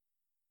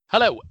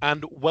Hello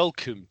and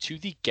welcome to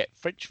the Get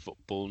French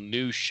Football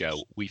News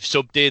Show. We've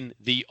subbed in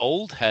the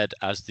old head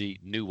as the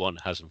new one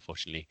has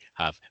unfortunately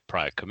have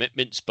prior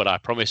commitments, but I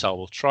promise I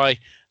will try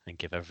and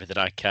give everything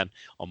I can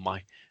on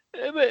my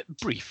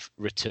brief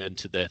return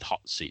to the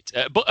hot seat.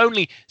 But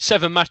only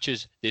 7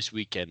 matches this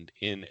weekend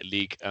in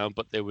League,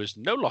 but there was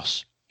no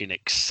loss in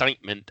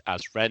excitement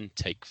as Rennes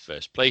take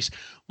first place.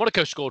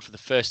 Monaco scored for the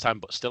first time,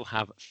 but still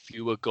have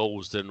fewer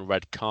goals than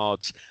red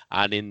cards,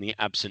 and in the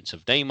absence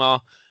of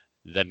Neymar,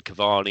 then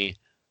Cavani,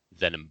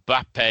 then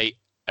Mbappe.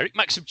 Eric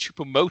Maxim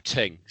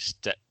Choupo-Moting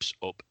steps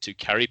up to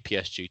carry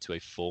PSG to a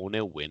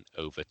 4-0 win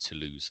over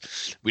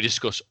Toulouse. We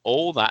discuss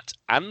all that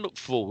and look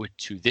forward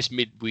to this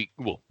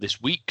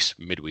week's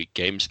midweek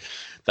games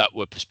that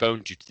were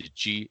postponed due to the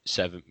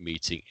G7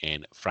 meeting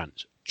in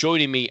France.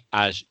 Joining me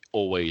as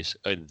always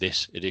in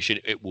this edition,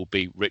 it will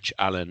be Rich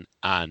Allen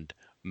and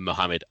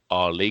Mohammed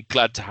Ali.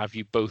 Glad to have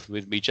you both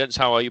with me, gents.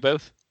 How are you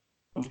both?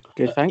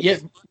 Good, thanks. Yeah,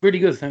 really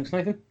good. Thanks,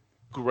 Nathan.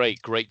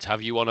 Great to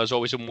have you on as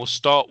always. And we'll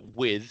start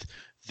with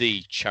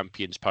the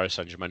champions, Paris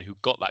Saint-Germain, who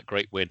got that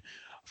great win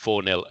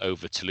 4-0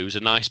 over Toulouse. A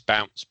nice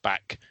bounce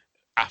back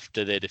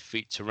after their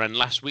defeat to Rennes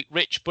last week,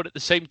 Rich. But at the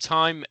same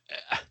time,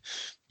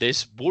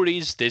 there's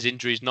worries, there's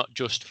injuries, not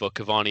just for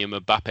Cavani and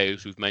Mbappe,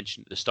 as we've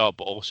mentioned at the start,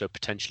 but also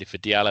potentially for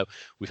Diallo.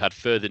 We've had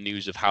further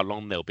news of how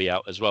long they'll be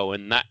out as well.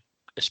 And that,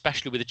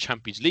 especially with the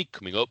Champions League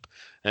coming up,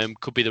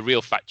 could be the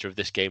real factor of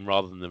this game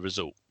rather than the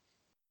result.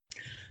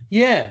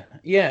 Yeah.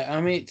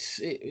 I mean,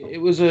 it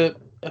was a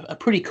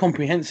pretty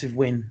comprehensive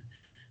win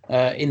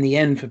in the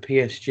end for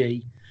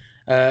PSG,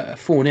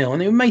 4-0, and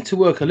they were made to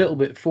work a little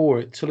bit for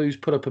it. Toulouse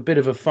put up a bit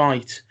of a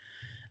fight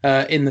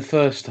in the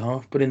first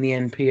half, but in the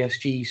end,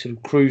 PSG sort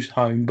of cruised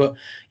home. But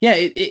yeah,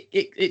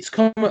 it's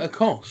come at a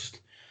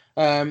cost.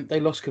 They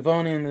lost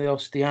Cavani and they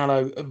lost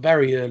Diallo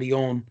very early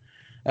on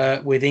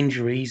with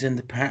injuries,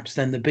 and perhaps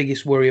then the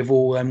biggest worry of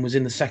all was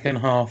in the second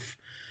half.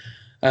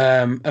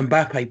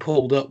 Mbappe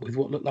pulled up with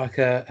what looked like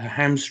a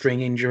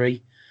hamstring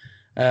injury,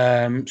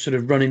 sort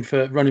of running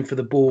for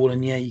the ball,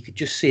 and yeah, you could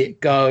just see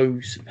it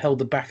go. Sort of held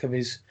the back of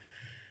his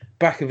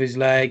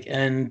leg,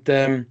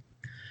 and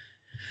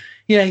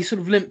he sort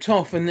of limped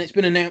off. And it's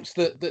been announced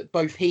that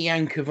both he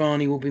and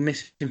Cavani will be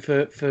missing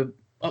for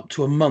up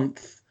to a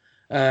month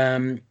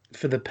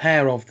for the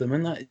pair of them,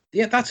 and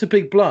that's a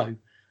big blow.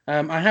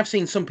 I have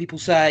seen some people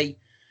say,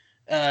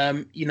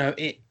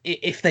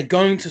 if they're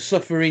going to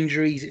suffer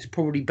injuries, it's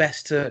probably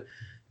best to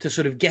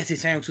sort of get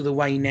it out of the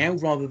way now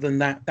rather than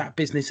that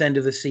business end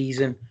of the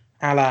season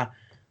a la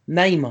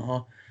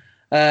Neymar.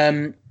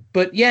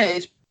 But yeah,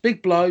 it's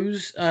big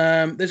blows.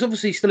 There's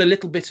obviously still a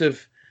little bit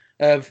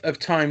of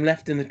time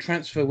left in the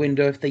transfer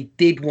window if they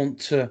did want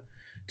to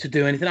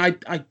do anything.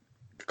 I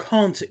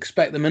can't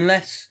expect them,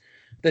 unless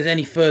there's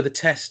any further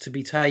tests to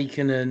be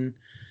taken and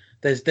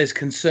there's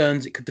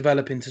concerns it could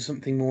develop into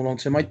something more long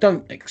term. I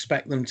don't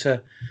expect them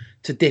to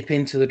dip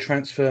into the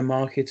transfer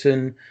market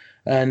and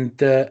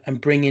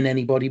bring in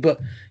anybody. But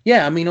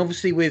yeah, I mean,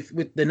 obviously with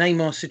the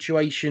Neymar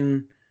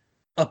situation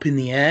up in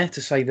the air,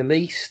 to say the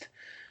least,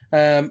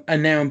 and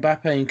now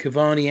Mbappe and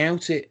Cavani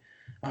out,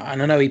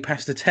 and I know he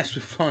passed the test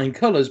with flying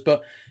colours,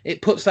 but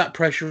it puts that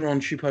pressure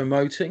on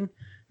Choupo-Moting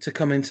to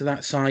come into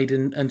that side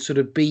and sort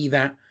of be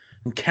that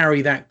and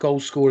carry that goal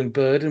scoring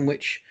burden,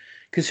 which,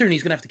 considering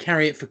he's going to have to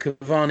carry it for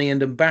Cavani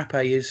and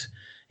Mbappe,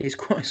 is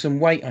quite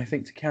some weight, I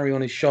think, to carry on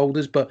his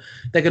shoulders. But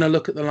they're going to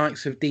look at the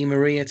likes of Di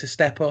Maria to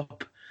step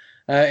up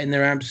in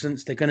their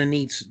absence. They're going to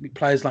need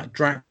players like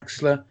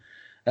Draxler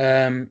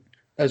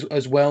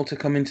as well to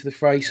come into the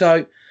fray.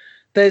 So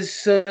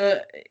there's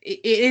it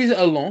is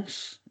a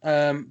loss,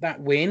 that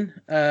win.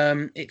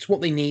 It's what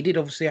they needed,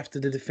 obviously,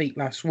 after the defeat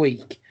last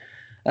week.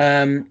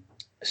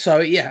 So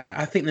yeah,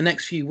 I think the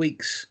next few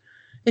weeks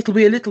it'll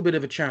be a little bit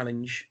of a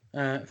challenge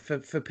for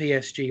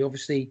PSG.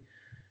 Obviously,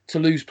 to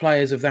lose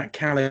players of that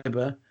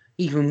calibre,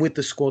 even with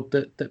the squad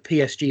that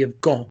PSG have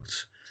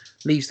got,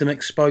 leaves them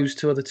exposed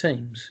to other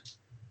teams.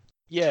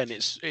 Yeah, and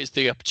it's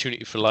the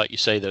opportunity for, like you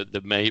say,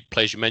 the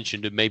players you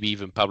mentioned, and maybe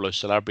even Pablo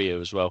Sarabia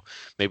as well,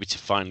 maybe to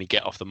finally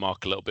get off the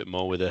mark a little bit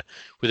more with a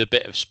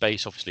bit of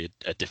space. Obviously,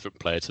 a different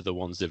player to the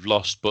ones they've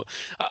lost. But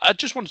I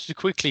just wanted to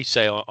quickly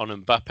say on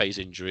Mbappe's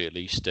injury, at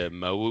least,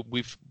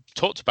 we've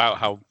talked about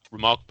how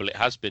remarkable it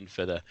has been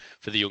for the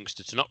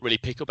youngster to not really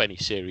pick up any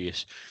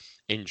serious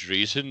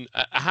injuries, and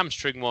a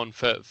hamstring one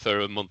for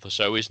a month or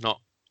so is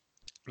not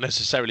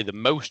necessarily the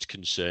most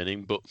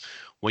concerning. But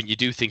when you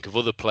do think of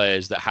other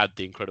players that had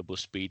the incredible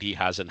speed he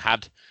has and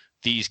had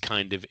these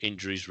kind of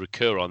injuries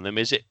recur on them,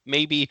 is it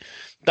maybe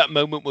that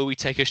moment where we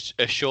take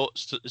a short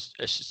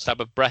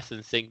stab of breath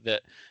and think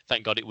that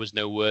thank God it was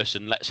no worse,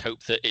 and let's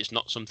hope that it's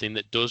not something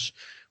that does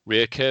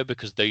reoccur,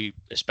 because they,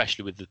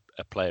 especially with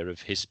a player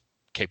of his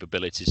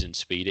capabilities and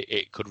speed,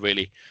 it could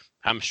really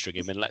hamstring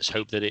him, and let's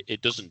hope that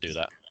it doesn't do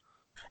that.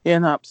 Yeah,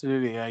 no,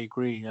 absolutely, I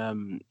agree.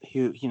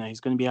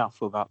 He's going to be out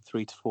for about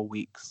 3 to 4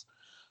 weeks,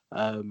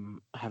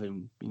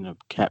 having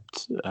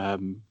kept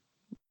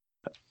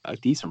a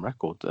decent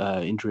record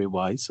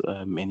injury-wise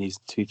in his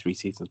 2-3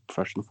 seasons of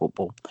professional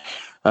football.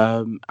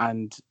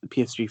 And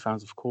PSG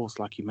fans, of course,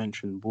 like you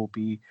mentioned, will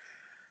be,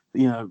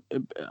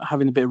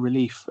 having a bit of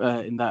relief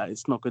in that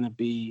it's not going to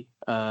be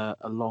a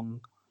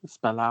long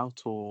spell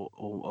out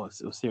or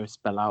serious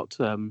spell out.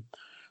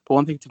 But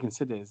one thing to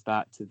consider is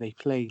that they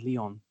play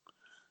Lyon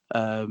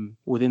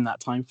within that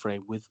time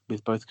frame with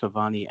both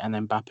Cavani and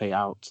Mbappe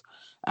out.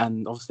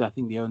 And obviously, I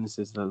think the onus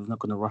is that they're not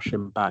going to rush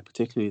him back,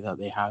 particularly that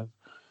they have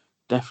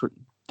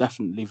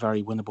definitely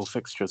very winnable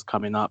fixtures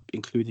coming up,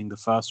 including the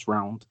first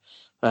round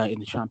in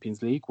the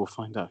Champions League. We'll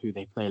find out who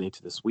they play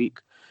later this week.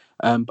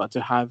 But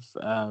to have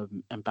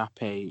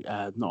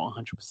Mbappe not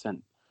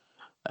 100%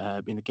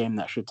 in a game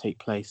that should take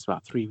place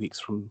about 3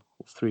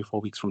 or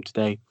 4 weeks from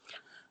today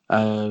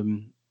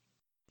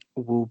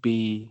will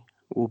be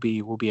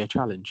a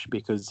challenge,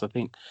 because I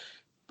think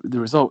the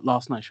result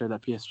last night showed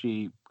that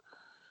PSG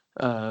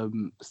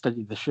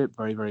steadied the ship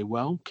very, very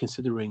well,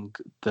 considering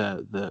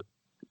the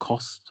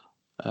cost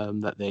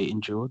that they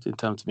endured in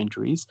terms of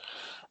injuries,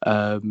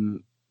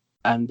 and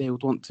they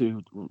would want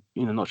to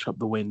notch up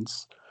the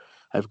wins.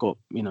 They've got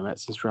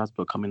FC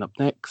Strasbourg coming up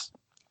next,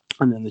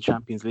 and then the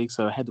Champions League.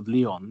 So ahead of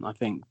Lyon, I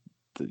think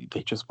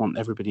they just want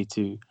everybody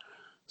to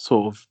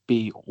sort of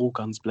be all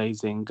guns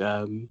blazing,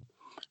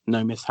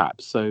 no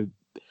mishaps. So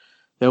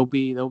there'll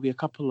be a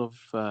couple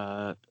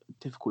of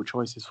difficult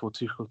choices for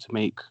Tuchel to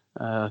make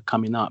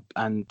coming up,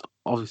 and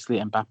obviously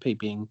Mbappe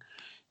being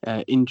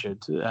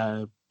injured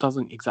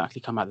doesn't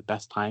exactly come at the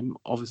best time.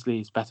 Obviously,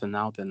 it's better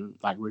now than,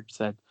 like Rich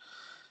said,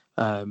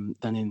 than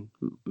in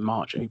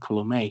March, April,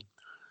 or May.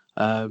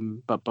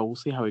 But we'll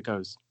see how it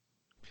goes.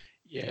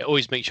 Yeah, it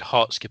always makes your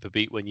heart skip a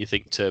beat when you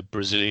think to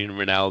Brazilian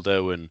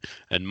Ronaldo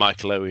and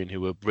Michael Owen,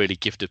 who were really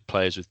gifted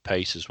players with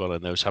pace as well,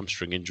 and those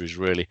hamstring injuries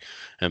really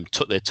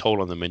took their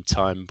toll on them in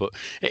time. But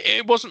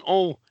it wasn't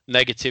all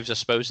negatives, I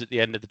suppose, at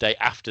the end of the day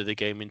after the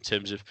game in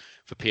terms of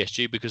for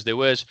PSG, because there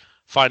was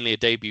finally a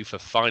debut for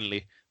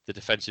the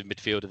defensive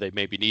midfielder they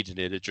maybe needed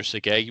in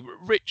Idrissa Gueye.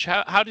 Rich,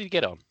 how did he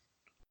get on?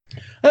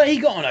 He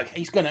got on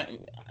okay.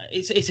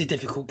 It's a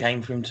difficult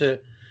game for him to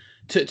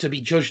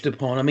be judged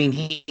upon. I mean,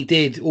 he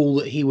did all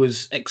that he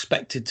was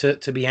expected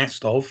to be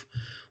asked of.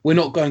 We're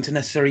not going to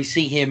necessarily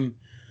see him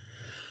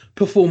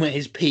perform at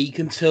his peak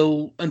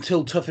until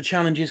tougher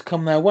challenges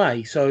come their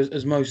way. So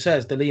as Mo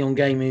says, the Lyon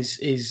game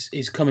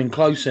is coming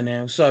closer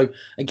now. So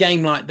a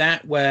game like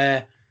that,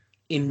 where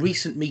in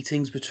recent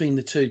meetings between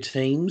the two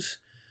teams,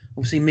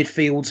 obviously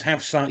midfields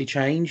have slightly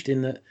changed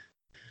in that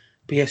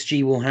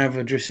PSG will have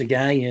Idrissa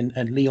Gueye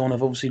and Lyon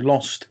have obviously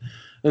lost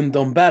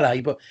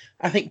Ndombele. But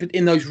I think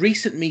in those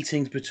recent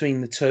meetings between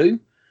the two,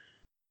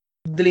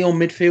 the Lyon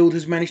midfield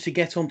has managed to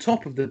get on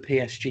top of the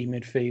PSG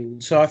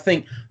midfield. So I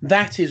think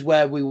that is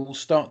where we will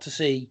start to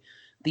see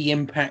the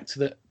impact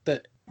that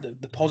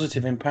the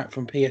positive impact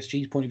from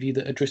PSG's point of view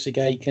that Idrissa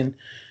Gueye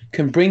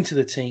can bring to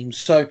the team.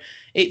 So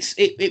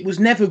it was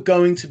never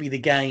going to be the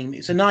game.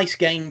 It's a nice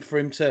game for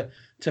him to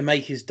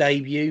make his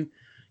debut.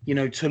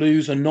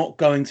 Toulouse are not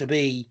going to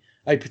be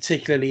a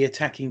particularly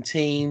attacking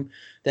team.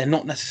 They're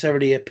not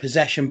necessarily a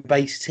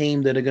possession-based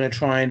team that are going to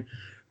try and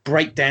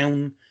break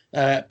down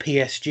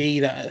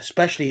PSG,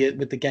 especially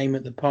with the game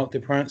at the Parc des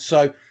Princes.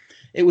 So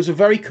it was a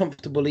very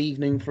comfortable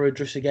evening for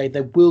Idrissa Gueye.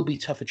 There will be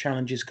tougher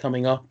challenges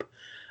coming up.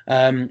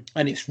 And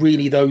it's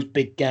really those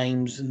big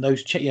games and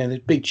those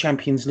big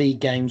Champions League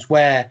games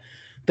where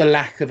the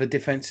lack of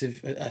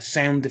a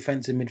sound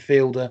defensive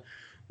midfielder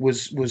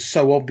was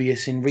so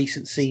obvious in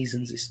recent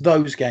seasons. It's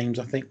those games,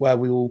 I think, where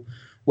we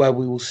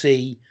will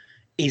see,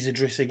 is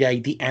Idrissa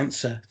Gueye the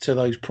answer to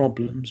those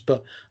problems.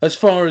 But as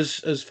far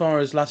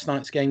as last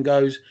night's game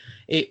goes,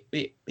 it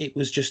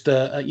was just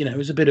it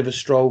was a bit of a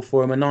stroll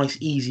for him, a nice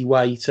easy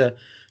way to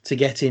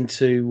get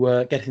into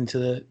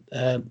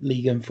the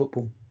league and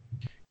football.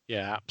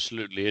 Yeah,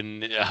 absolutely,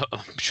 and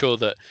I'm sure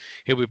that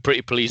he'll be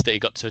pretty pleased that he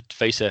got to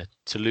face a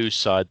Toulouse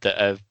side that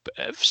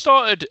have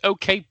started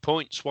okay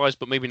points-wise,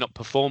 but maybe not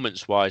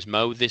performance-wise.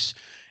 Mo, this,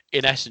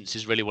 in essence,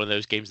 is really one of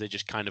those games they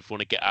just kind of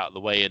want to get out of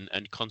the way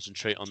and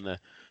concentrate on the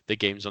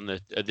games on the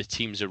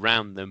teams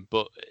around them.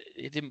 But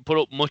it didn't put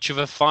up much of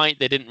a fight.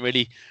 They didn't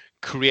really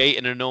create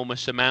an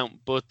enormous amount,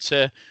 but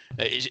at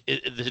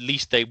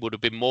least they would have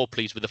been more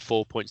pleased with the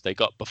 4 points they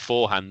got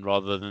beforehand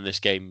rather than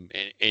this game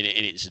in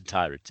its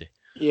entirety.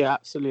 Yeah,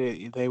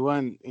 absolutely. They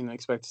weren't,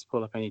 expected to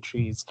pull up any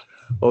trees.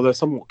 Although,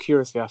 somewhat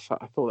curiously, I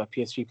thought that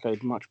PSG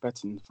played much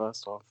better in the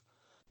first half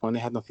when they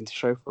had nothing to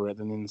show for it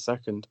than in the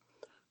second,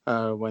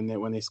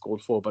 when they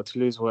scored 4. But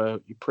Toulouse were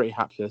pretty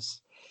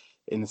hapless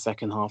in the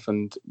second half,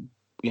 and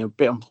a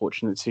bit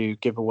unfortunate to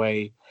give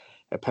away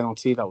a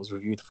penalty that was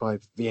reviewed by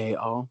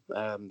VAR,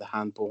 the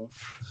handball,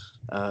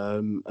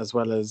 as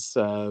well as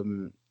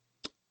having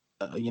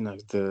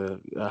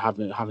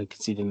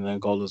conceded an own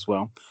goal as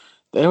well.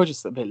 They were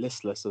just a bit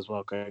listless as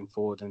well going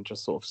forward, and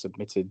just sort of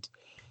submitted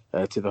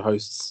to the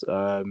hosts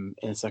in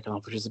the second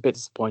half, which is a bit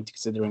disappointing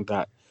considering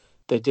that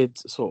they did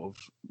sort of,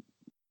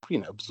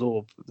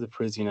 absorb the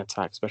Parisian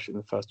attack, especially in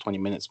the first 20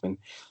 minutes when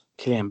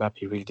Kylian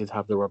Mbappe really did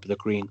have the rub of the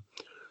green.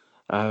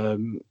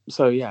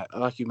 So yeah,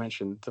 like you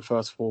mentioned, the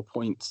first 4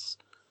 points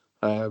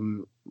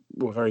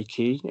were very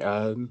key.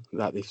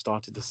 That they've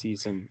started the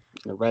season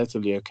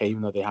relatively okay,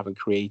 even though they haven't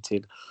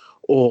created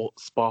or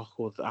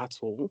sparkled at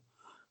all.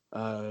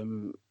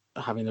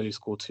 Having only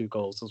scored 2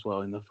 goals as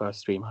well in the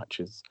first 3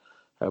 matches,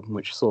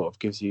 which sort of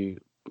gives you,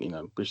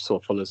 which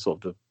sort of follows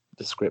sort of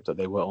the script that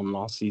they were on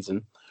last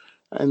season.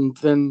 And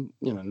then,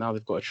 now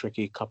they've got a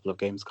tricky couple of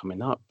games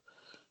coming up,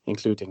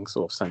 including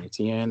sort of Saint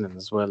Etienne, and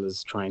as well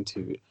as trying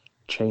to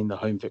chain the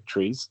home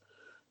victories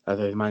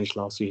they managed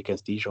last week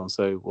against Dijon.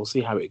 So we'll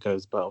see how it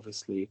goes. But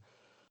obviously,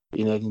 at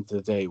the end of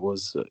the day, it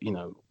was,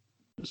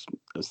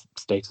 a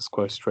status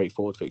quo,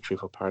 straightforward victory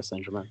for Paris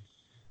Saint-Germain.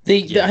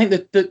 I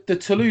think the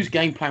Toulouse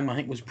game plan, I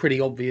think, was pretty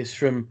obvious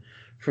from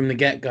the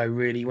get-go,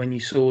 really, when you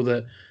saw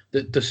that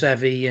De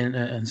Sevy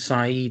and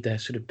Saïd, their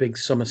sort of big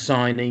summer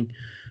signing,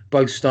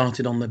 both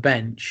started on the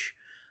bench.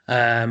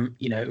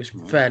 It was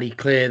fairly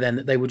clear then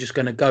that they were just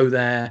going to go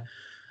there,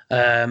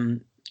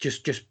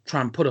 just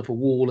try and put up a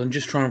wall and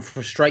just try and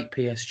frustrate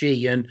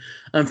PSG.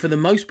 And for the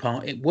most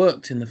part, it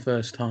worked in the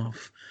first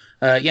half.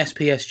 Yes,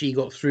 PSG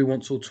got through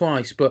once or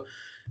twice, but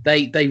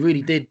they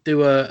really did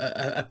do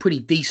a pretty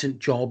decent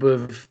job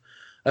of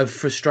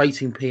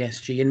frustrating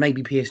PSG, and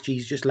maybe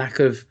PSG's just lack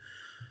of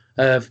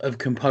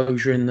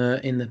composure in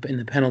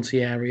the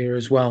penalty area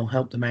as well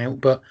helped them out.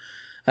 But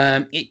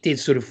it did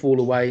sort of fall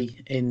away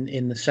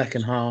in the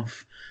second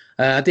half.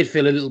 I did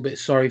feel a little bit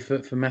sorry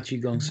for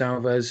Mathieu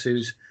Gonçalves,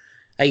 who's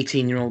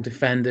 18-year-old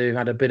defender who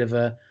had a bit of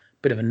a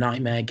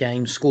nightmare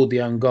game, scored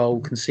the own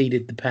goal,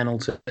 conceded the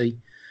penalty.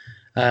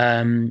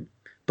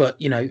 But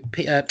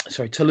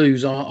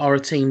Toulouse are a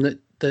team that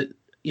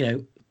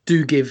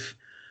do give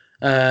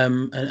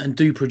and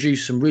do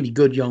produce some really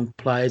good young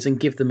players and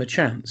give them a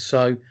chance.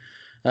 So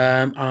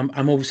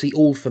I'm obviously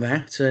all for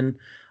that, and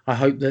I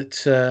hope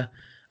that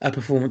a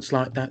performance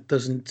like that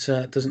doesn't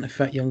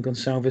affect young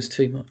Gonçalves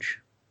too much.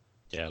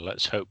 Yeah,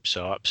 let's hope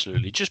so.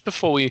 Absolutely. Just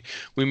before we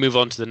move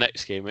on to the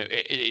next game,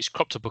 it's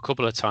cropped up a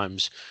couple of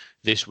times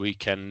this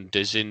weekend,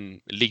 as in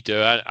Ligue 2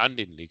 and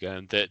in Ligue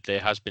 1, that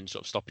there has been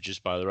sort of stoppages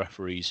by the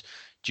referees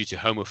due to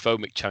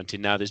homophobic chanting.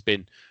 Now, there's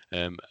been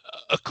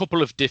a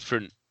couple of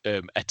different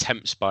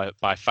attempts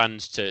by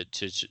fans to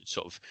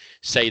sort of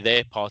say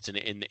their part in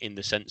it, in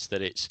the sense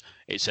that it's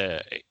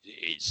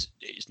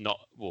not,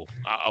 well,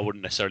 I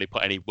wouldn't necessarily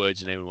put any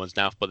words in anyone's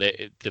mouth, but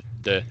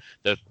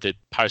the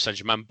Paris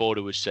Saint-Germain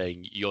border was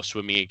saying you're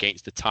swimming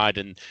against the tide,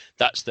 and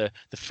that's the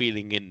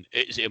feeling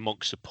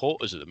amongst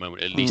supporters at the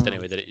moment, at least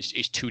anyway, that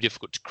it's too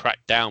difficult to crack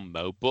down,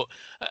 Mo. But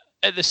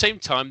at the same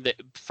time,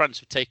 that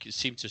France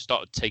seem to have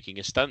started taking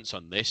a stance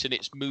on this, and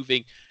it's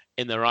moving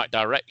in the right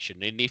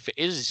direction. And if it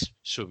is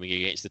swimming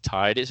against the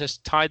tide, it's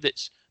a tide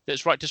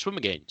that's right to swim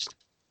against.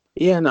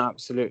 Yeah, no,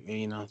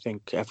 absolutely. I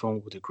think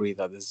everyone would agree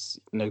that there's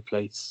no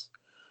place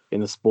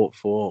in the sport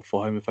for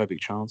homophobic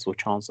chants or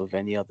chants of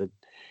any other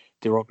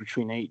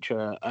derogatory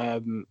nature.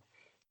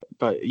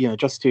 But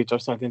just to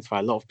identify,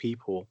 a lot of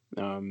people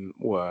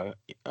were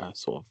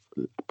sort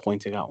of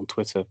pointing out on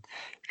Twitter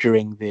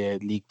during the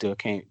Ligue 2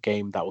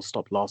 game that was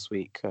stopped last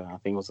week. I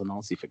think it was a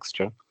Nancy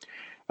fixture,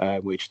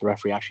 which the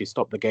referee actually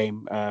stopped the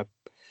game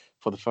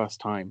for the first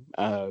time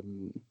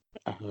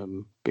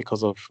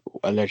because of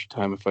alleged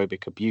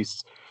homophobic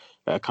abuse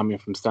coming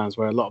from stands,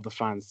 where a lot of the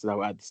fans that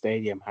were at the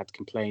stadium had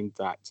complained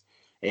that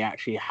it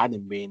actually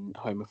hadn't been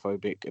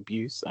homophobic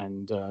abuse,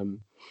 and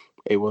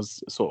it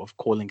was sort of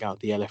calling out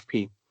the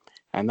LFP.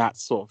 And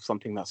that's sort of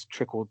something that's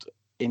trickled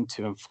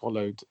into and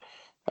followed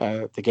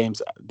the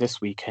games this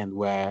weekend,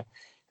 where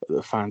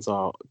the fans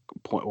are,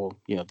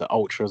 the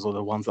ultras or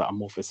the ones that are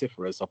more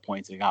vociferous are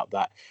pointing out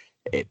that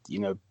the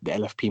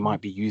LFP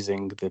might be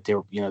using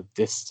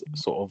this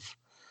sort of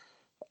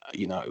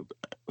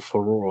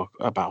furore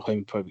about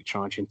homophobic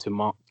chanting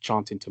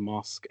to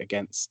mask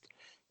against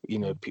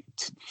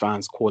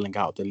fans calling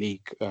out the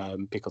league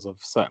because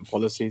of certain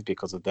policies,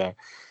 because of their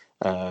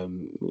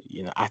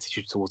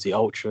attitude towards the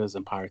ultras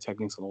and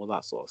pyrotechnics and all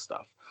that sort of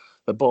stuff.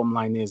 The bottom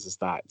line is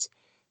that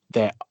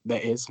there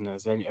is, and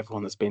as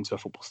everyone that's been to a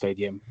football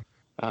stadium,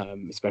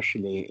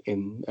 especially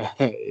in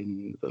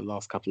the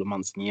last couple of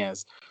months and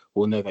years,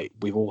 will know that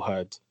we've all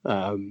heard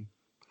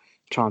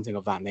chanting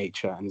of that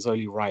nature, and it's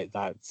only right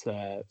that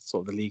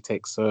sort of the league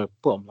takes a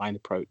bottom line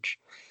approach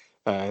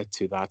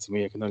to that, and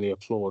we can only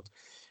applaud.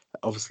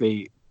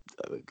 Obviously,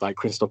 like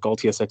Christophe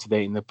Galtier said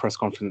today in the press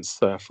conference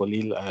for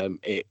Lille,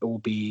 it will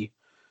be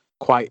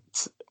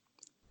quite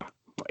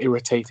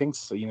irritating,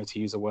 so to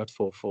use a word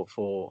for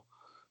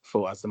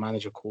as the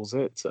manager calls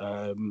it,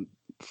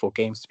 for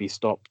games to be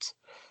stopped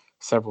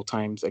several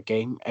times a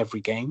game,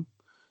 every game,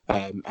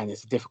 and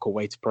it's a difficult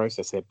way to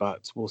process it.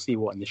 But we'll see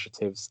what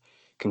initiatives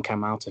can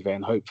come out of it,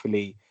 and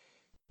hopefully,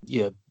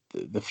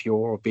 the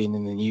furor of being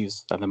in the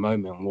news at the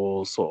moment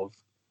will sort of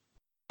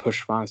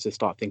push fans to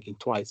start thinking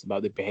twice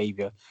about their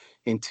behaviour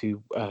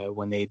into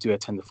when they do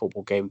attend the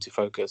football game, to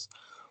focus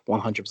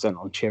 100%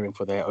 on cheering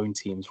for their own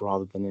teams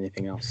rather than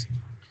anything else.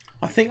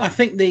 I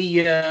think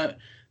the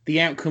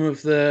outcome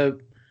of the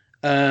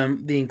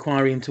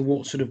inquiry into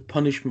what sort of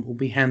punishment will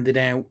be handed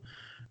out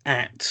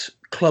at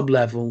club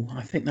level.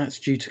 I think that's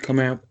due to come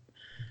out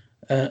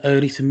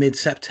early to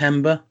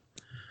mid-September.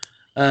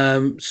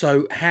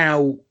 So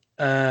how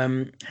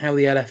the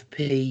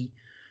LFP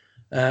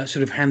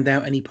sort of hand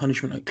out any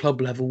punishment at club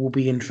level will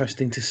be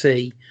interesting to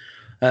see.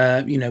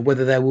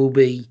 Whether there will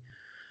be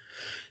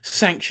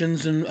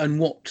sanctions and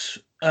what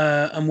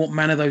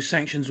manner those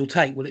sanctions will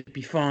take. Will it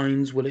be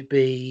fines? Will it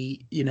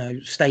be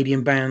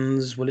stadium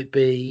bans? Will it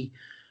be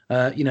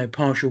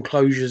partial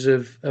closures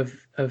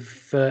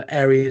of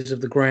areas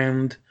of the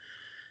ground?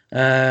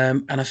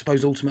 And I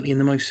suppose ultimately in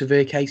the most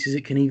severe cases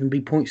it can even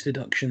be points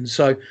deductions.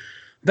 So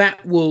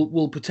that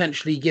will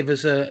potentially give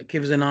us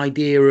an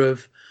idea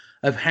of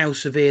how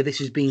severe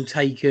this is being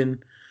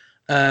taken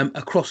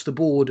across the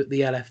board at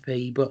the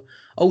LFP. But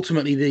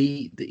ultimately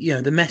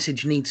the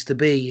message needs to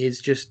be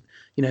is just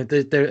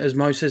there, as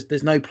Mo says,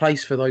 there's no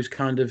place for those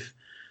kind of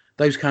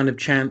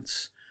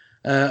chants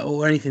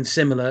or anything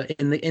similar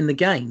in the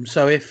game.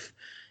 So if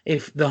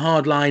the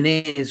hard line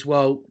is,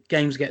 well,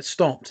 games get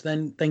stopped,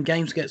 then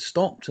games get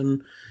stopped,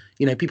 and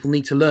people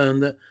need to learn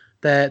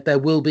that there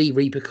will be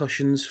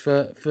repercussions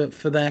for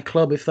their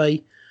club if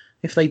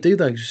they do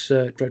those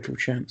dreadful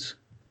chants.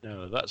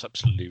 No, that's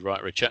absolutely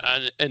right, Richard.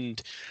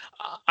 And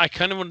I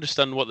kind of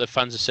understand what the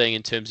fans are saying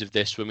in terms of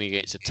this swimming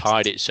against the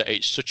tide. It's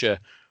such a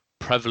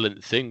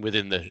prevalent thing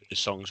within the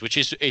songs, which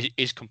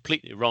is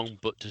completely wrong.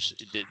 But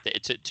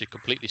to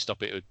completely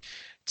stop it would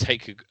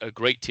take a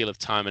great deal of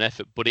time and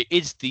effort. But it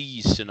is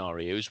these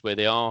scenarios where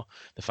the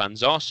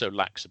fans are so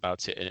lax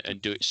about it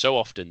and do it so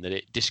often that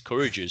it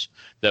discourages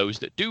those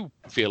that do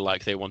feel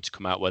like they want to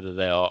come out, whether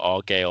they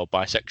are gay or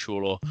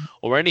bisexual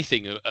or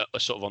anything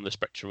sort of on the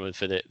spectrum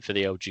for the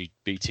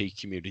LGBT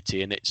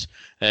community. And it's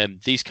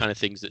these kind of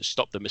things that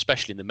stop them,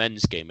 especially in the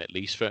men's game at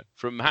least,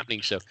 from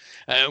happening. So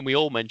and we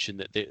all mentioned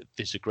that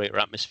there's a greater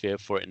atmosphere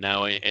for it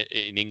now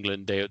in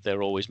England.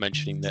 They're always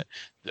mentioning that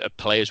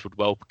players would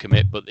well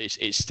commit, but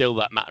it's still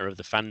that matter of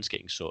the fans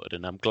getting sorted.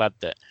 And I'm glad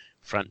that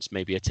France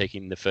maybe are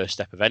taking the first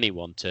step of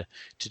anyone to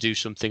do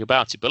something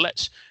about it. But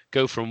let's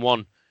go from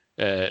one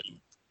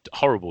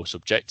horrible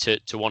subject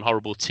to one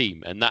horrible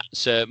team, and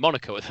that's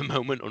Monaco at the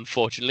moment.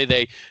 Unfortunately,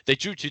 they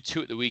drew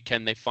 2-2 at the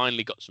weekend. They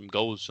finally got some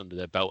goals under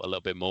their belt a little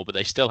bit more, but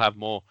they still have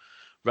more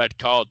red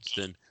cards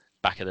than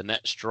back of the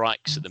net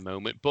strikes at the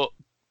moment. But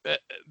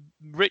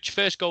Rich,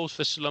 first goals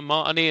for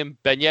Slimani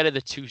and Ben Yedder,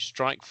 the two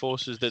strike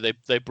forces that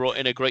they brought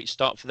in, a great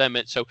start for them.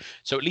 So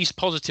at least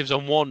positives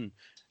on one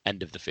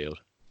end of the field.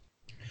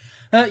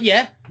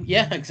 Yeah,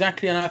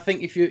 exactly. And I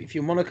think if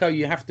you're Monaco,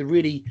 you have to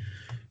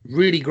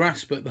really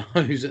grasp at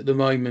those at the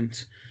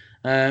moment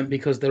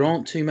because there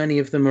aren't too many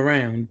of them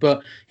around.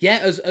 But yeah,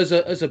 as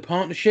a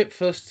partnership,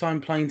 first time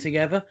playing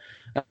together,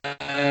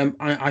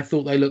 I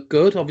thought they looked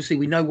good. Obviously,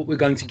 we know what we're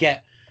going to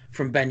get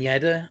from Ben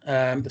Yedder,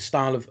 the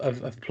style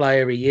of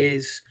player he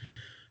is,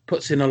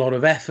 puts in a lot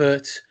of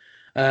effort,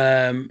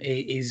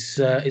 is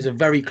a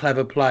very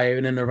clever player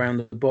in and around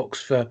the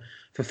box for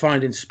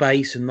finding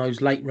space and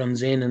those late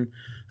runs in, and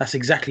that's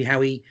exactly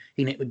how he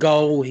nicked the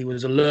goal. He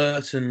was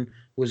alert and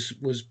was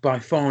by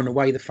far and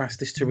away the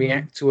fastest to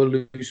react to a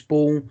loose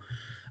ball.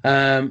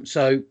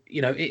 So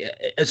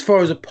as far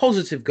as a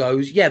positive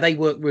goes, yeah, they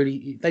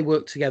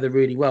work together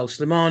really well.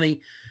 Slimani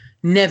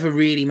never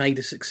really made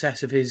a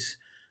success of his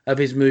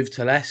move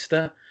to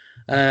Leicester.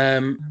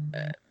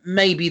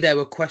 Maybe there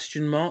were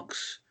question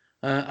marks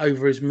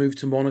over his move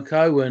to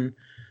Monaco, and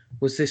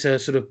was this a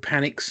sort of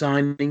panic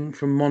signing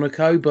from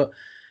Monaco? But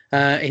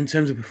in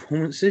terms of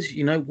performances,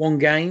 one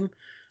game,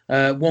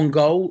 one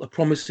goal, a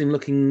promising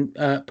looking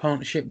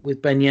partnership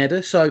with Ben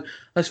Yedder. So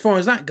as far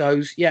as that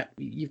goes, yeah,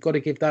 you've got to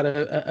give that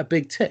a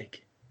big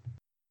tick.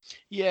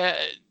 Yeah,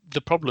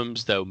 the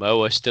problems though,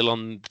 Mo, are still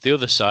on the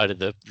other side of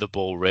the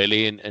ball,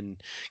 really,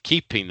 and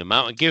keeping them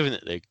out. And given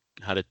that they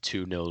had a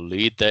 2-0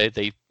 lead,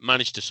 they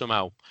managed to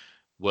somehow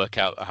work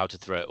out how to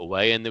throw it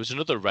away. And there was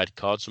another red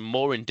card, some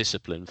more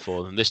indiscipline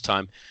for them. This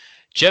time,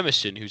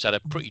 Jemison, who's had a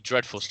pretty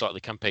dreadful start of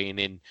the campaign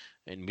in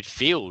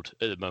midfield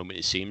at the moment,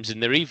 it seems,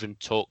 and there are even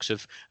talks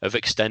of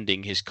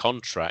extending his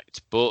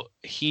contract. But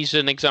he's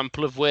an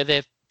example of where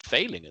they're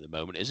failing at the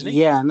moment, isn't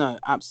he? Yeah, no,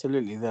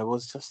 absolutely. There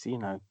was just,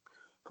 for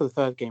the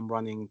third game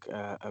running,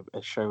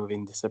 a show of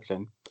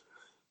indiscipline.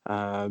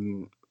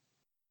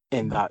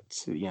 In that,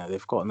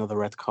 they've got another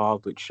red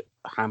card, which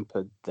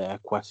hampered their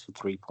quest for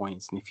 3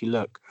 points. And if you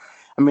look,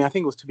 I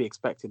think it was to be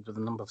expected with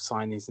the number of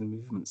signings and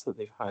movements that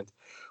they've had,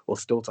 or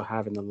still to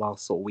have in the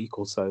last sort of week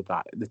or so,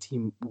 that the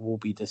team will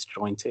be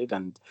disjointed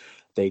and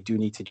they do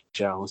need to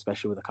gel,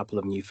 especially with a couple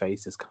of new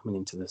faces coming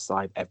into the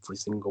side every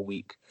single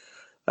week.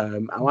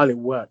 And while it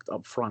worked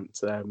up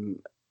front, in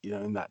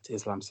that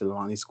Islam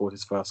Slimani scored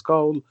his first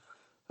goal,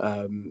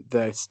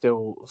 there's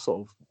still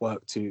sort of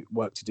work to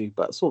do,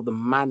 but sort of the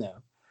manner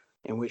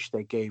in which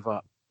they gave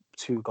up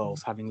 2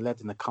 goals, having led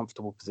in a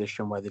comfortable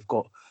position where they've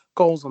got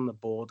goals on the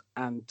board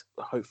and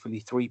hopefully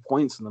 3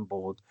 points on the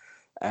board,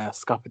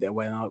 scuppered it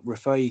away. And I'll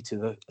refer you to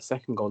the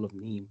second goal of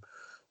Nîmes,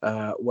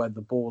 where the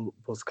ball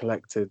was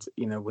collected,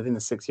 within the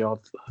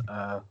 6-yard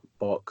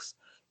box,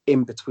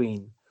 in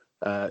between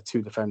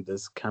 2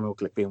 defenders, Kamil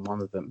Glik being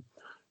one of them.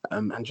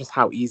 and just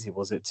how easy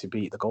was it to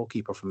beat the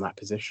goalkeeper from that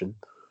position.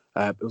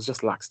 It was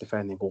just lax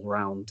defending all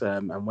round,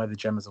 and whether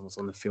Jemison was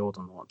on the field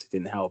or not, it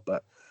didn't help.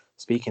 But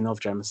speaking of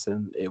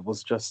Jemison, it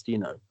was just,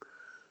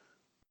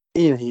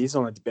 he's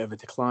on a bit of a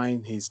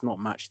decline. He's not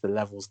matched the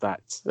levels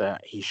that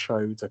he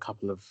showed a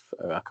couple of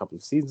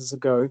seasons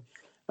ago,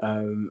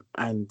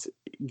 and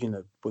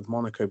with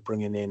Monaco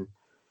bringing in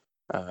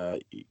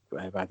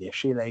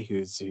Badiashile,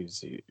 who's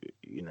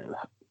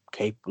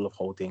capable of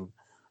holding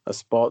a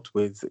spot,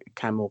 with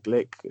Kamil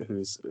Glick,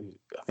 who's,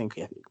 I think,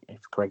 if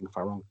correct me if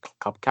I'm wrong,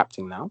 club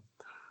captain now,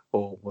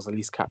 or was at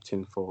least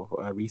captain for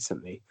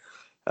recently.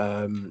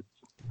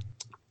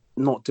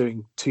 Not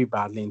doing too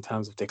badly in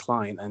terms of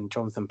decline, and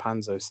Jonathan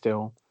Panzo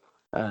still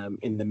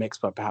in the mix,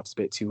 but perhaps a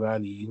bit too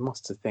early. You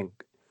must think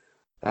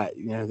that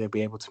they'll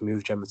be able to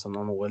move Jemison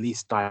on, or at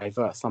least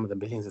divert some of the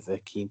millions that they're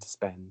keen to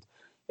spend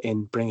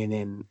in bringing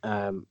in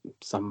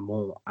some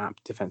more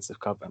apt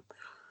defensive cover,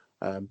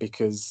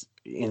 because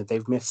they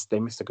missed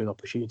a good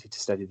opportunity to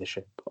steady the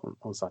ship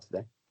on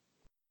Saturday.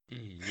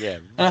 Yeah,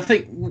 and I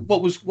think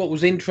what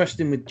was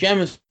interesting with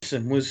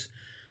Jemison was,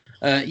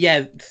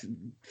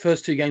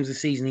 first 2 games of the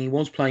season he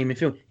was playing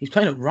midfield. He's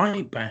playing at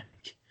right back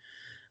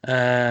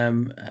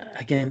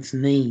against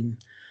Nîmes,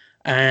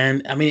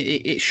 and I mean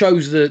it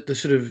shows the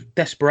sort of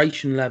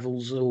desperation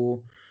levels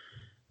or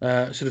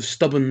sort of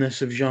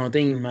stubbornness of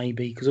Jardim,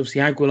 maybe, because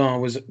obviously Aguilar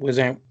was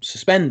out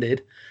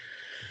suspended,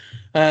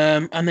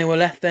 and they were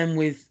left then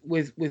with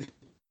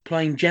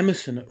playing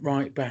Jemison at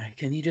right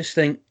back, and you just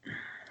think,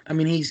 I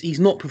mean, he's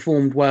not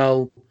performed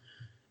well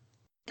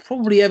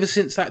probably ever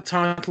since that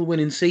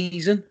title-winning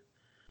season.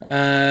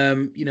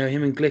 Him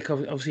and Glick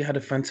obviously had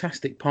a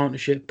fantastic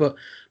partnership, but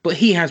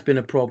he has been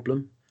a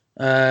problem,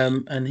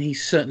 and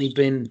he's certainly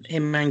been,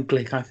 him and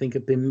Glick, I think,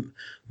 have been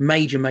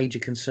major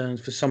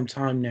concerns for some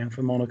time now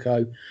for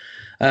Monaco.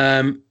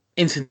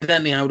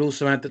 Incidentally, I would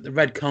also add that the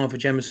red card for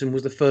Jemison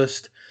was the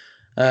first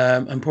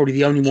and probably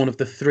the only one of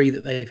the 3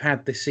 that they've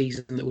had this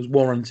season that was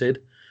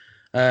warranted.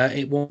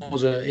 It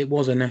was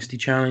a nasty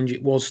challenge.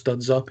 It was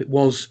studs up. It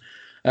was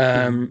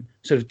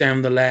sort of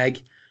down the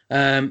leg.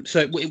 So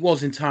it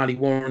was entirely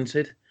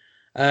warranted.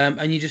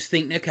 And you just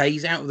think, okay,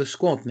 he's out of the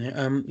squad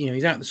now.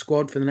 He's out of the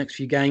squad for the next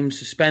few games,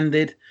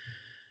 suspended.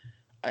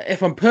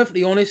 If I'm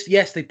perfectly honest,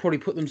 yes, they probably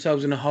put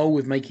themselves in a hole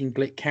with making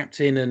Glick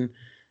captain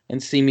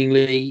and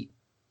seemingly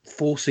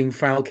forcing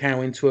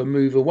Falcao into a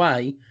move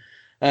away.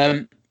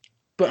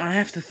 But I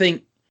have to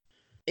think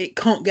it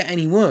can't get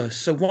any worse.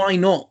 So why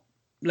not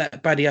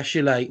let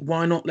Badiashile,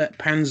 why not let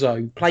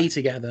Panzo play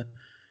together?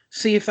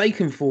 See if they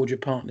can forge a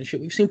partnership.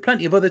 We've seen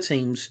plenty of other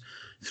teams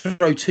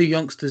throw 2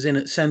 youngsters in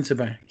at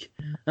centre-back,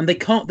 and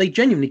they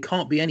genuinely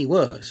can't be any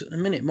worse. At the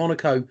minute,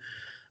 Monaco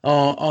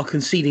are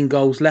conceding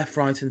goals left,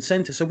 right and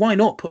centre. So why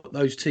not put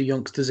those 2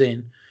 youngsters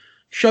in?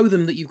 Show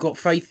them that you've got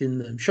faith in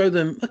them. Show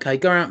them, okay,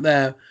 go out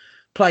there,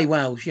 play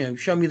well.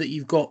 Show me that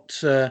you've got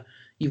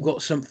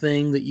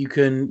something that you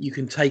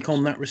can take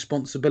on that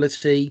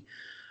responsibility.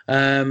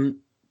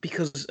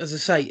 Because, as I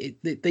say,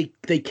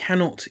 they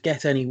cannot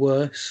get any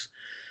worse.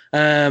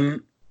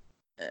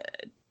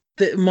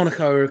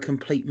 Monaco are a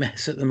complete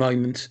mess at the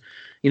moment.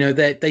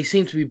 They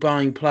seem to be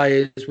buying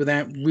players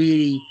without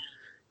really.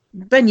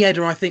 Ben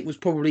Yedder, I think, was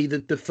probably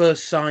the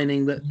first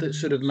signing that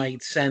sort of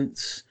made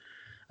sense.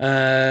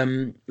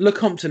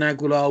 Lecomte and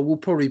Aguilar will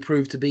probably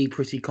prove to be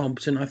pretty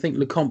competent. I think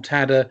Lecomte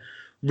had a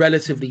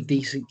relatively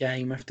decent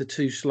game after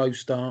 2 slow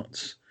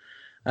starts.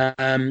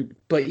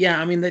 But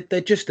yeah, I mean,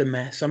 they're just a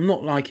mess. I'm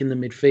not liking the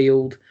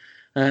midfield.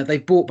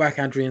 They've brought back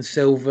Adrien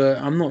Silva.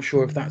 I'm not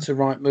sure if that's a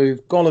right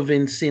move.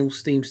 Golovin still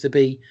seems to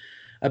be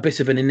a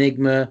bit of an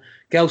enigma.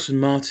 Gelson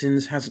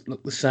Martins hasn't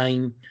looked the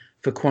same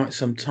for quite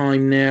some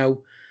time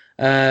now.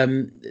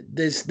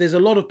 There's a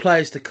lot of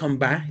players to come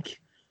back,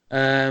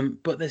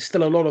 but there's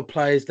still a lot of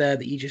players there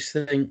that you just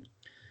think,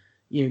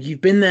 you've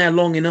been there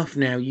long enough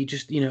now. You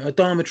just,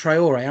 Adama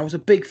Traore, I was a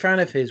big fan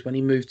of his when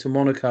he moved to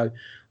Monaco.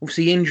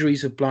 Obviously,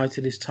 injuries have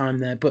blighted his time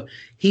there, but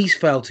he's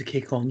failed to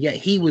kick on. Yet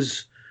he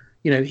was,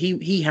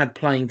 he had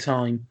playing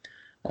time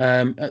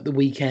at the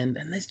weekend.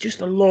 And there's just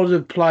a lot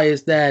of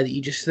players there that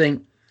you just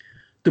think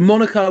the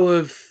Monaco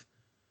of,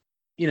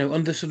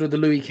 under sort of the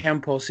Louis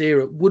Campos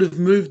era would have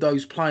moved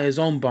those players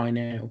on by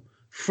now,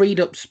 freed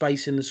up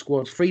space in the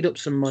squad, freed up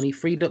some money,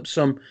 freed up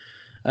some,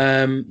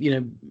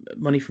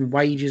 money from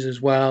wages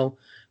as well.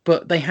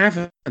 But they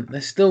haven't.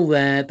 They're still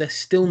there. They're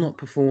still not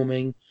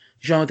performing.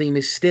 Jardim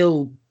is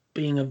still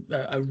being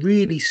a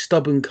really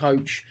stubborn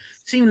coach,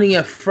 seemingly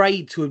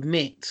afraid to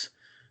admit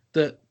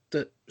that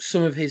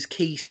some of his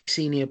key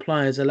senior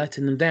players are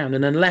letting them down.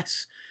 And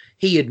unless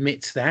he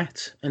admits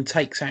that and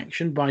takes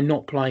action by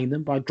not playing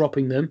them, by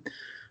dropping them,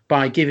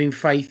 by giving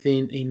faith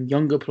in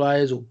younger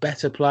players or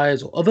better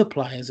players or other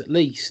players at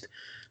least,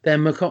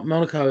 then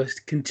Monaco is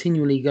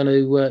continually going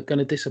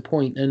to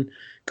disappoint and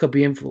could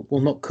be in for,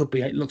 well, not could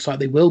be, it looks like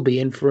they will be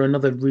in for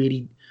another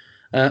really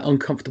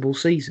uncomfortable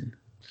season.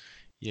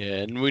 Yeah,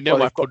 and we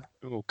know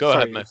go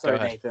ahead, Matt. Sorry,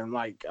 Nathan.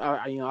 I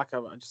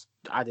just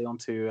adding on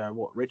to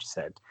what Rich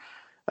said.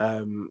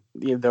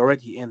 They're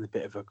already in a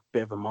bit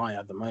of a mire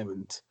at the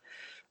moment.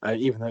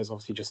 even though it's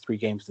obviously just 3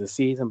 games of the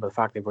season. But the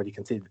fact they've already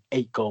conceded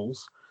 8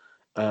 goals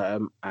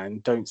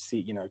and don't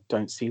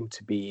seem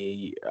to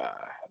be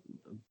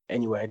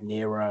anywhere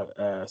near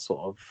a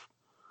sort of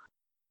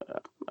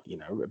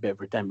a bit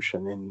of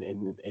redemption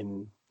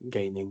in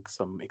gaining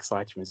some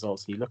exciting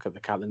results. You look at the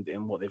calendar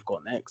and what they've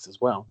got next as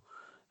well.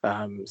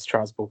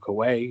 Strasbourg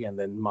away, and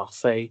then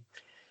Marseille,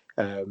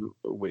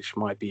 which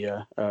might be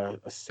a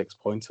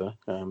 6-pointer.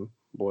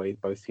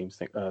 Both teams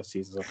think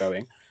seasons are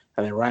going,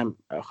 and then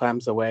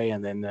Rams away,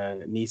 and then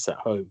Nice at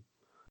home.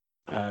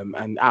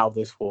 And out of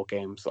those 4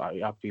 games,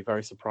 I'd be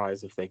very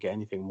surprised if they get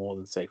anything more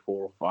than say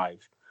 4 or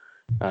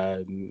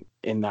 5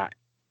 in that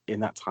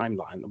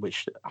timeline.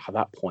 Which at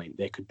that point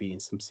they could be in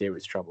some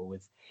serious trouble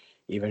with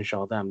even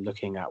Jardim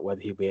looking at whether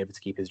he'll be able to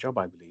keep his job,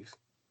 I believe.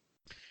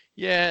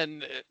 Yeah,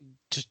 and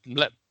just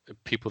let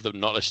people that have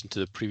not listened to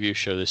the preview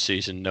show this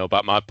season know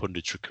about my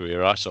punditry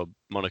career. I saw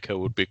Monaco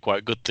would be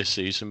quite good this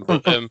season,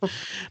 but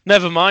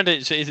never mind.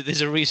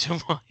 There's a reason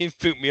why he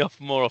boot me off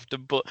more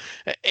often. But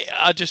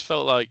I just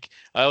felt like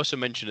I also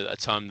mentioned at that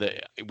time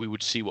that we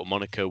would see what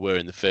Monaco were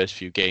in the first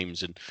few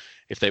games, and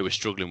if they were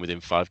struggling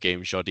within 5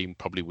 games, Jardim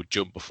probably would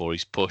jump before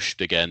he's pushed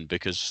again,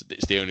 because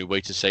it's the only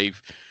way to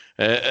save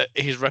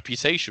his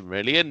reputation,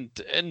 really.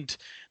 And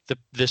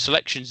the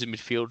selections in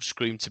midfield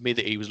screamed to me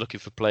that he was looking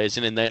for players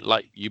in, and then,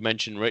 like you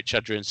mentioned, Rich,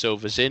 Adrien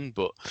Silva's in,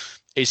 but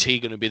is he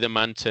going to be the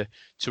man to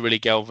really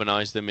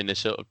galvanise them in a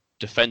sort of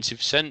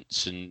defensive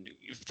sense? And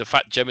the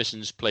fact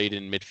Jemison's played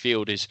in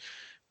midfield is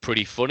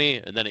pretty funny,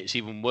 and then it's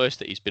even worse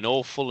that he's been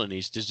awful and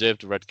he's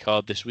deserved a red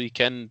card this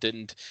weekend,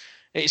 and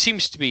it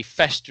seems to be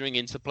festering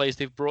into the players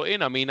they've brought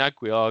in. I mean,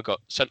 Aguiar got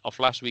sent off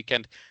last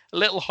weekend. A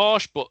little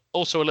harsh, but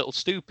also a little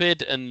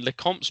stupid. And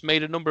Lecomte's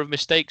made a number of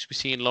mistakes. We're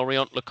seeing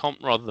Lorient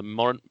Lecomte rather than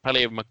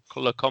Montpellier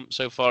Lecomte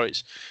so far.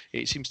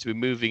 It seems to be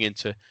moving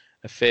into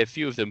a fair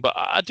few of them. But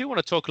I do want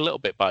to talk a little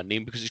bit about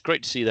Nîmes, because it's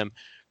great to see them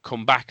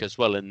come back as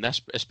well. And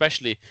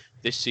especially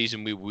this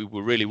season, we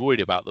were really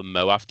worried about them,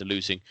 Mo, after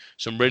losing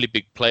some really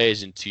big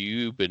players in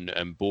Tube and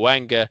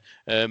Bouanga.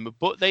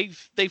 But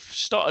they've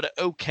started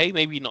okay,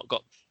 maybe not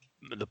got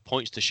the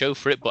points to show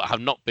for it, but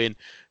have not been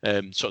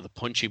sort of the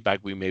punching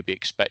bag we maybe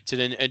expected.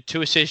 And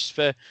 2 assists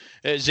for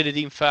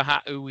Zinedine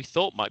Ferhat, who we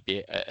thought might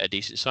be a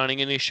decent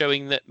signing, and is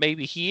showing that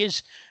maybe he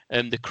is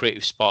the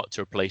creative spark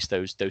to replace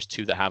those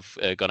 2 that have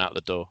gone out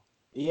the door.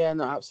 Yeah,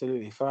 no,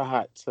 absolutely.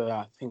 Ferhat,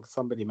 I think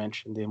somebody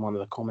mentioned in one of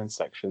the comments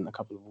section a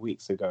couple of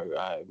weeks ago,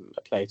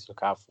 a player to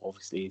look out for.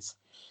 Obviously,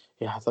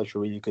 he had such a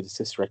really good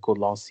assist record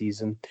last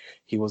season.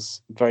 He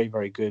was very,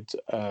 very good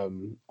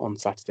on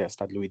Saturday at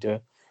Stade Louis II.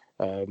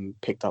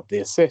 Picked up the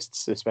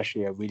assists,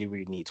 especially a really,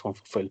 really neat one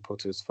for Filippo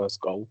to his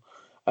first goal,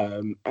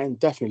 and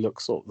definitely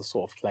looks the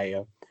sort of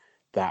player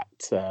that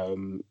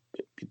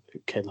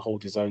can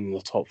hold his own in the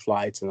top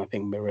flights, and I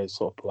think mirrors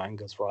sort of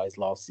Bouanga's rise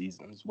last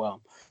season as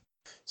well.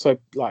 So,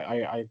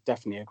 I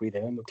definitely agree. They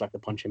don't look like the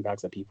punching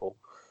bags that people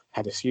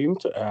had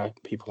assumed,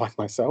 people like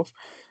myself,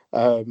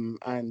 and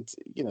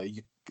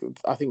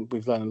I think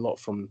we've learned a lot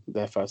from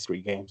their first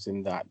 3 games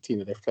in that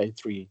they've played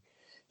three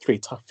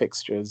tough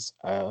fixtures.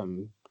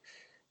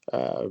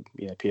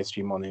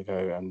 PSG,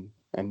 Monaco,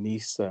 and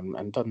Nice,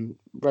 and done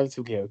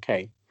relatively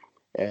okay,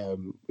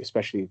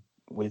 especially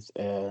with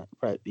a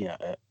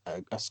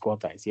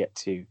squad that is yet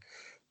to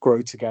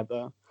grow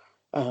together.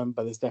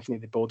 But there's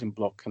definitely the building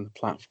block and the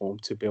platform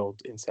to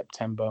build in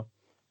September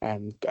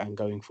and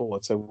going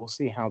forward. So we'll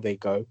see how they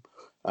go,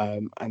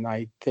 and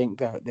I think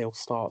that they'll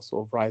start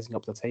sort of rising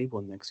up the table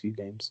in the next few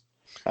games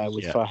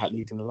with Ferhat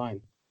leading the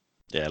line.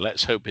 Yeah,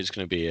 let's hope it's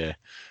going to be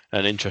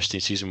an interesting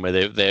season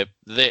where they're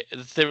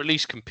at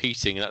least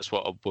competing. That's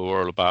what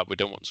we're all about. We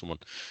don't want someone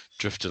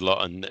drifted a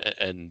lot,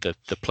 and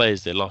the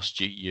players they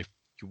lost, you're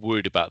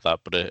worried about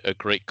that. But a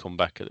great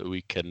comeback at the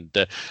weekend.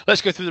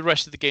 Let's go through the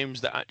rest of the games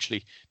that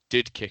actually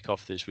did kick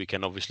off this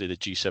weekend. Obviously, the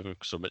G7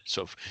 Summit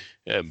sort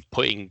of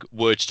putting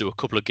words to a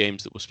couple of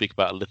games that we'll speak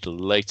about a little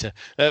later.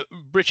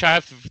 Rich, I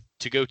have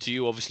to go to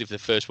you, obviously, for the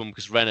first one,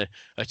 because Rennes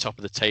are top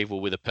of the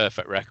table with a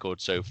perfect record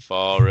so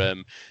far.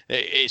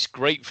 It's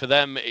great for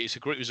them. It's a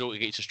great result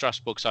against a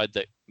Strasbourg side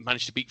that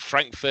managed to beat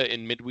Frankfurt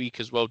in midweek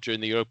as well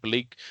during the Europa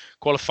League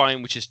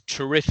qualifying, which is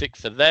terrific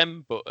for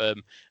them, but a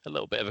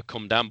little bit of a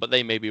come down. But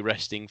they may be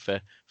resting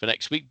for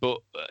next week, but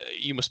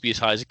you must be as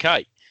high as a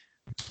kite.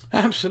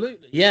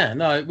 Absolutely. Yeah,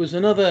 no, it was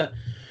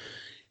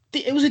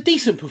a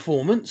decent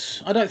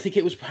performance. I don't think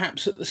it was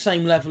perhaps at the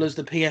same level as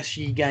the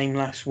PSG game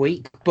last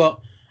week, but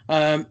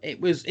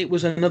it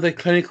was another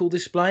clinical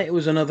display. It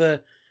was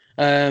another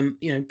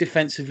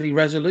defensively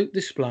resolute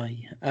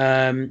display.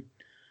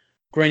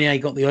 Grenier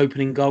got the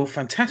opening goal,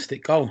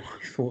 fantastic goal.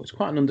 I thought it's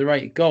quite an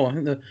underrated goal. I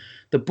think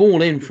the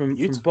ball in from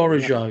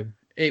Bourigeaud,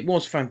 it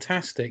was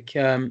fantastic.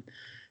 To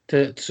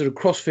sort of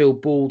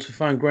crossfield ball to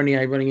find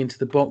Grenier running into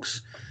the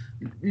box,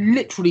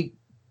 literally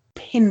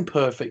pin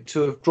perfect to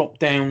have dropped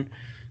down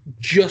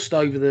just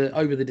over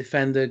the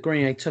defender.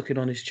 Grenier took it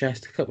on his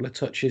chest, a couple of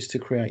touches to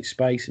create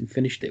space and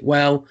finished it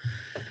well.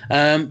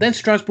 Then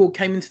Strasbourg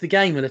came into the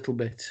game a little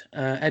bit.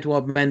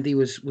 Edouard Mendy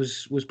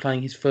was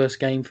playing his first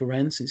game for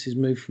Rennes since his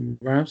move from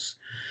Reus,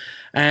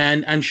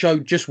 and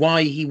showed just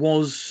why he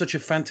was such a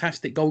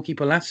fantastic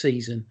goalkeeper last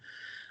season.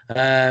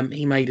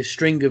 He made a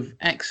string of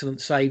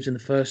excellent saves in the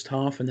first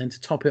half, and then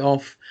to top it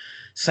off,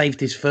 saved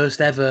his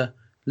first ever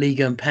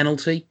Ligue 1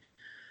 penalty.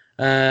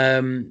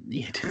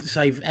 He didn't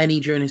save any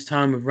during his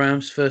time with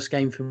Reus. First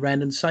game for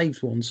Rennes and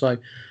saved one, so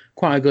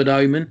quite a good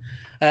omen.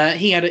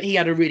 He had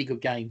a really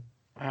good game.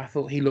 I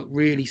thought he looked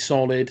really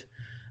solid.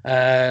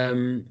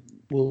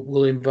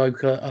 Will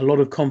invoke a lot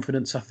of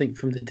confidence, I think,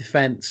 from the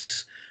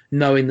defence,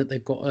 knowing that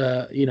they've got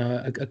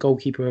a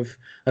goalkeeper of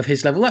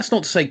his level. That's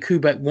not to say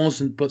Kubek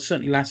wasn't, but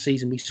certainly last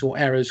season we saw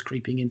errors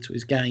creeping into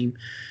his game.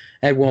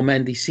 Edouard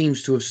Mendy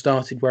seems to have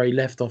started where he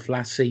left off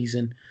last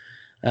season,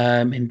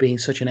 in being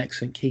such an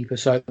excellent keeper.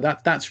 So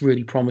that's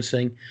really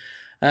promising.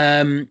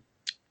 Mbanyang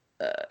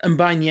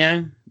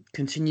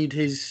continued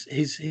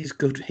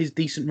his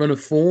decent run of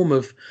form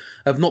of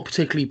not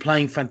particularly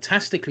playing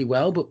fantastically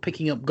well, but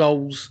picking up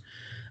goals.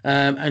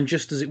 And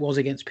just as it was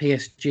against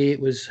PSG,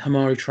 it was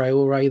Hamari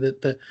Traore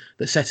that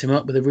set him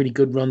up with a really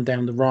good run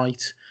down the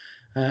right.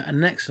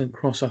 An excellent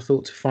cross, I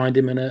thought, to find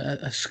him, and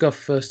a scuff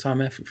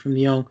first-time effort from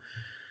Lyon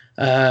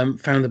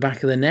found the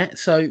back of the net.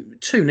 So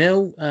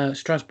 2-0.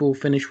 Strasbourg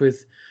finished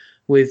with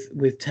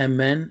 10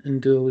 men,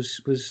 and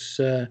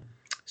was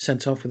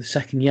sent off with a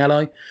second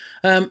yellow.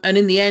 And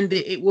in the end,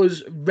 it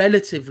was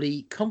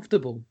relatively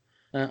comfortable,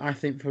 I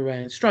think, for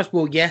Rennes.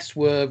 Strasbourg, yes,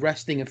 were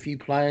resting a few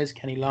players.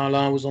 Kenny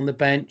Lala was on the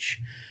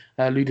bench.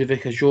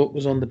 Ludovic Ajorc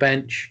was on the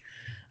bench.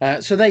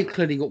 So they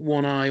clearly got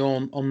one eye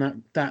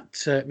on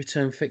that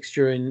return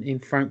fixture in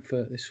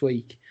Frankfurt this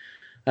week.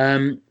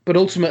 But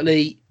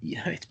ultimately,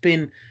 it's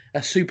been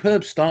a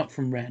superb start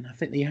from Rennes. I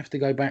think that you have to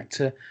go back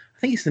to, I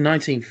think it's the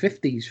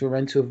 1950s for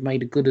Rennes to have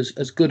made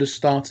as good a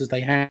start as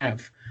they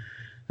have.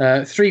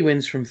 3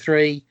 wins from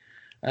 3,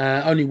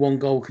 only 1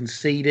 goal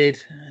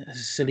conceded. A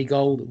silly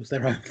goal that was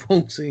their own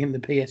fault in the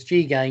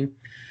PSG game.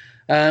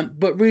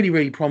 But really,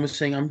 really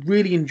promising. I'm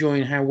really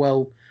enjoying how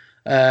well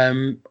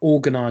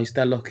organised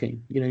they're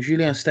looking.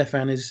 Julien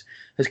Stéphan has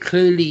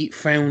clearly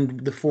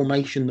found the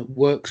formation that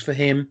works for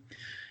him.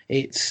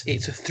 It's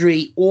a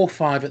 3 or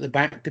 5 at the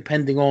back,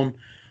 depending on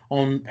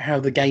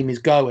how the game is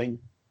going.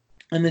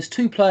 And there's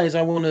 2 players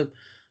I want to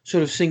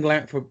sort of single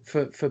out for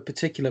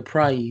particular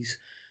praise.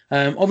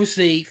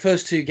 Obviously,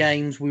 first 2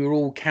 games we were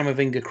all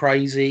Camavinga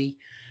crazy,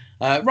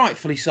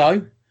 rightfully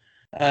so.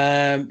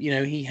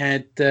 He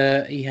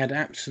had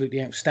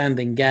absolutely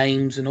outstanding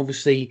games, and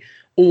obviously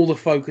all the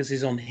focus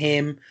is on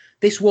him.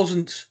 This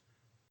is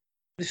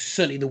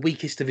certainly the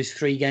weakest of his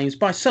 3 games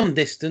by some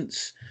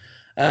distance.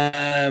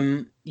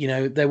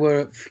 There were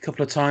a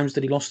couple of times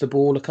that he lost the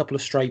ball, a couple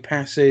of stray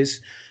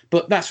passes,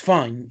 but that's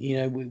fine.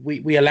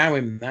 We allow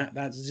him that.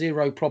 That's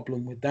zero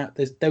problem with that.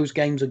 Those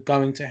games are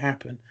going to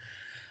happen.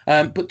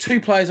 But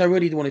 2 players I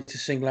really wanted to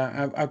single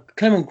out.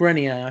 Clement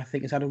Grenier, I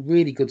think, has had a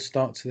really good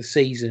start to the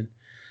season.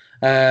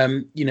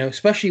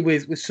 Especially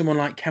with someone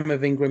like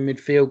Camavinga in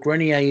midfield.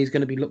 Grenier is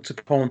going to be looked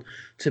upon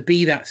to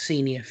be that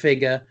senior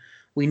figure.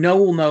 We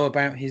all know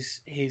about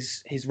his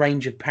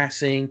range of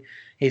passing,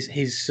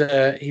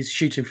 his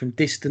shooting from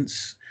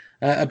distance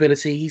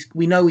ability.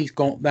 We know he's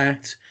got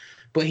that,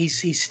 but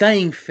he's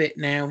staying fit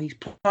now. He's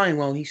playing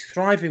well. He's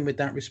thriving with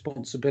that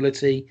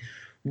responsibility.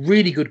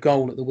 Really good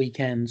goal at the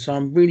weekend. So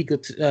I'm really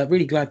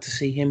glad to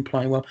see him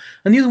playing well.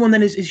 And the other one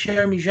then is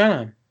Jeremy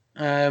Jalin.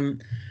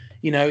 Him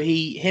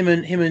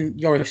and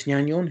Joris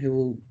Gnagnon, who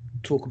we'll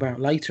talk about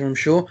later, I'm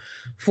sure,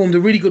 formed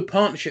a really good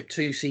partnership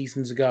 2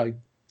 seasons ago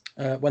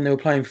when they were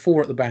playing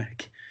 4 at the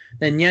back.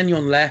 Then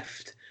Gnagnon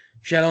left.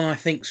 Jalin, I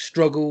think,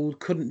 struggled,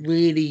 couldn't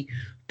really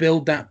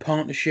build that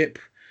partnership,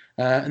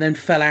 and then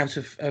fell out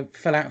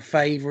of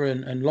favour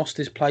and lost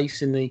his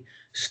place in the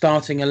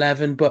starting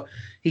 11. But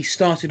he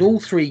started all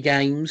 3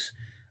 games.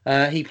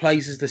 He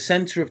plays as the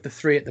centre of the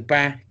 3 at the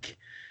back.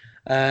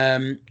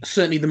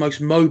 Certainly the most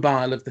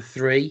mobile of the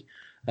 3.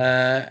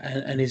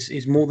 And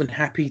is more than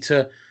happy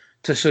to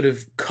sort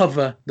of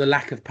cover the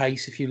lack of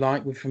pace, if you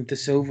like, from De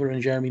Silva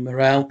and Jeremy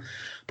Morel.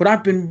 But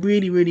I've been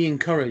really, really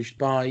encouraged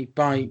by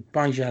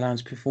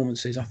Jalin's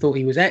performances. I thought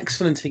he was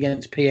excellent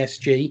against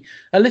PSG,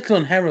 a little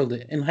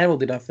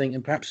unheralded, I think,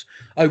 and perhaps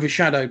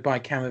overshadowed by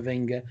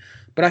Camavinga.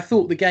 But I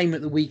thought the game at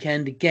the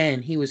weekend,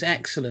 again, he was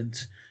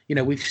excellent.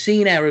 We've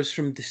seen errors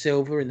from De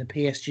Silva in the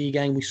PSG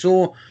game. We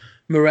saw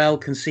Morel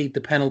concede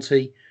the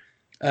penalty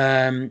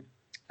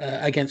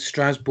against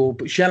Strasbourg,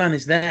 but Jalin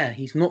is there.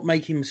 He's not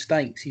making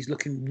mistakes. He's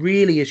looking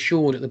really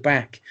assured at the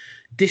back.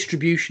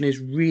 Distribution is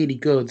really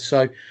good.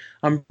 So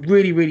I'm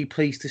really, really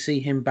pleased to see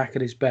him back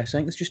at his best. I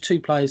think there's just 2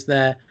 players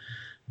there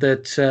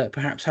that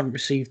perhaps haven't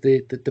received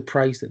the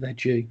praise that they're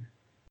due.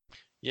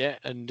 Yeah,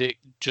 and it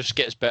just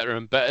gets better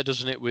and better,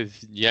 doesn't it,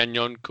 with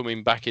Yanyon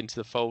coming back into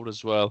the fold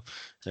as well.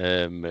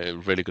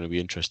 Really going to be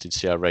interesting to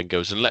see how Rennes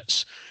goes. And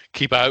let's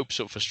keep our hopes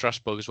up for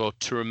Strasbourg as well.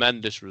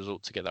 Tremendous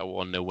result to get that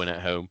 1-0 win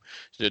at home.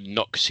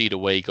 Not concede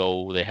away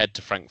goal. They head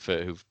to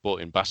Frankfurt, who've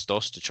brought in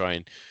Bastos to try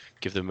and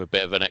give them a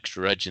bit of an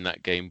extra edge in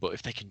that game. But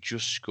if they can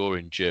just score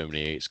in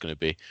Germany, it's going to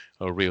be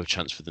a real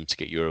chance for them to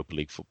get Europa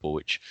League football,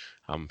 which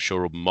I'm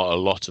sure a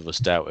lot of us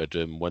doubted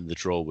when the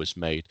draw was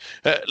made.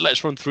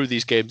 Let's run through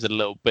these games in a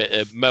little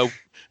bit.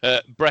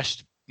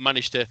 Brest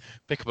managed to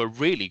pick up a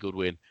really good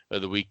win at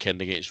the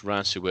weekend against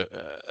Reims, who were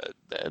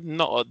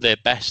not at their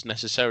best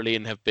necessarily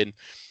and have been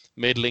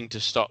middling to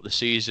start the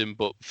season.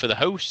 But for the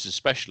hosts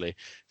especially,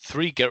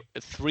 three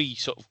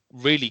sort of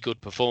really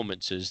good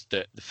performances.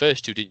 That the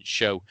first two didn't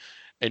show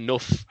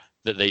enough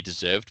that they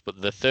deserved, but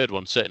the third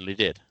one certainly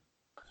did.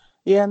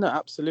 Yeah, no,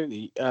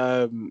 absolutely.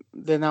 They're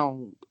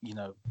now,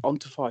 on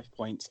to 5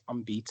 points,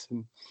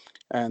 unbeaten,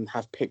 and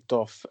have picked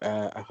off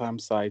a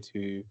Reims side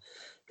who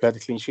had a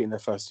clean sheet in their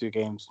first two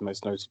games,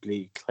 most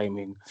notably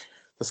claiming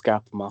the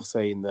scalp of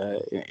Marseille in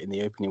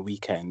the opening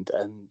weekend.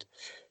 And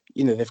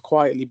they've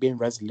quietly been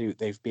resolute.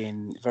 They've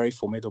been very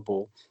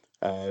formidable.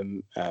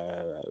 In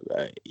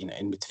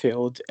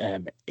midfield,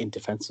 in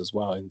defence as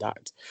well. In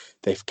that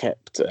they've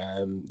kept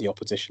the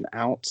opposition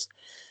out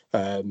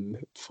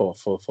for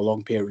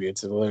long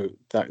periods. Although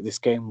this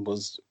game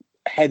was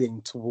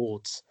heading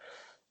towards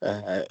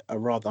a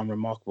rather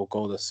unremarkable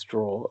goalless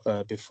draw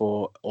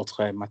before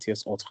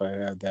Matthias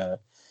Autre,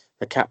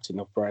 the captain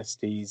of Brest,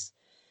 he's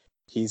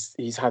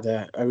had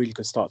a really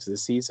good start to the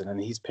season,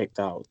 and he's picked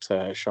out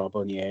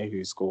Charbonnier,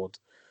 who scored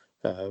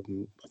I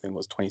think it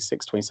was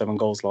 26, 27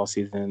 goals last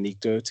season in Ligue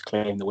 2 to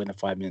claim the win in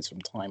 5 minutes from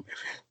time.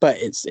 But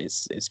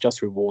it's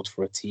just reward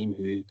for a team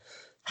who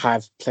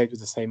have played with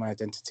the same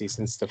identity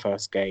since the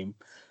first game,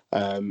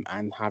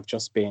 and have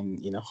just been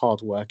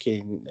hard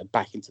working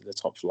back into the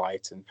top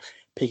flight and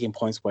picking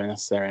points where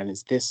necessary. And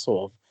it's this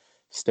sort of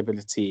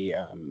stability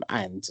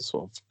and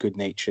sort of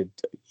good-natured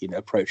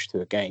approach to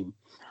the game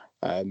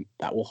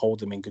that will hold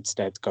them in good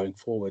stead going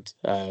forward.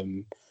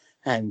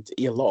 And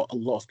a lot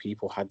of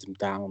people had them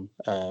down,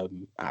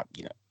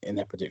 in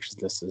their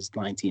predictions list as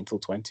 19th till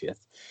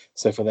 20th.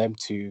 So for them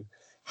to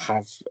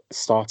have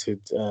started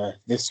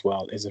this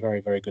well is a very,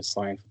 very good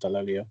sign for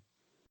Delalio.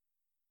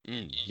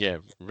 Yeah,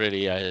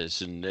 really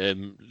is.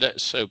 And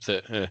let's hope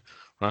that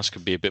Reims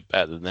can be a bit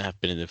better than they have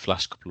been in the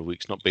last couple of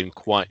weeks, not being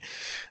quite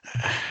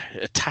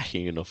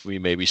attacking enough, we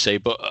maybe say.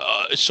 But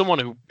someone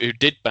who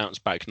did bounce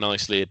back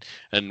nicely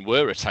and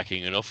were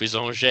attacking enough is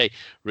Angers,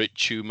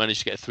 Rich, who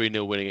managed to get a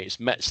 3-0 win against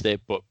Metz. They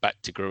brought back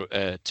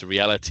to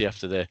reality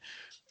after their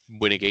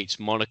win against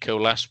Monaco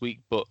last week.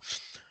 But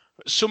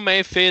some may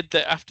have feared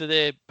that after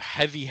their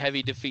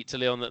heavy defeat to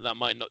Lyon that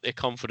might knock their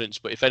confidence.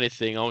 But if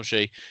anything,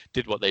 Angers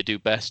did what they do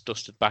best,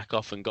 dusted back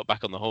off and got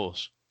back on the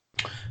horse.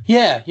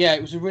 Yeah,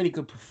 it was a really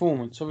good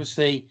performance.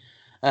 Obviously,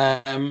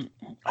 having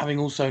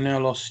also now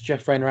lost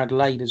Jeff Rayner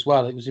Adelaide as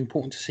well, it was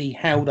important to see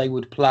how they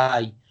would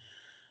play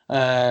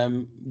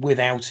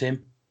without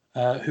him.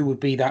 Who would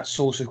be that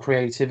source of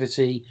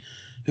creativity?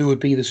 Who would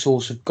be the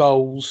source of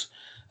goals?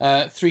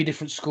 3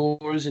 different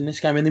scorers in this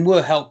game, and they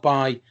were helped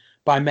by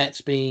Metz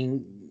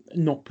being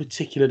not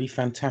particularly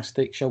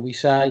fantastic, shall we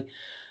say.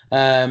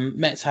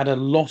 Metz had a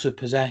lot of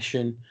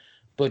possession,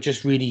 but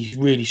just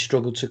really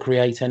struggled to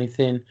create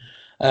anything.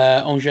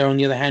 Angers, on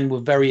the other hand, were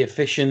very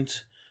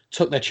efficient,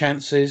 took their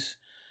chances.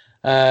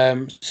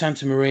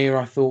 Santa Maria,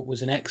 I thought,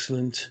 was had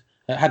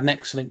an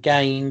excellent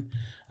game,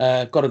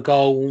 got a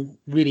goal.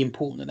 Really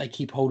important that they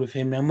keep hold of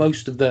him. Now,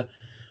 most of the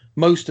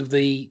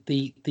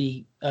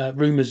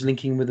rumours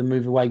linking with the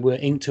move away were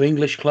to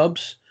English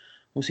clubs.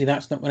 Obviously,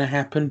 that's not going to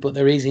happen, but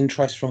there is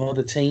interest from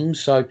other teams.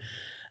 So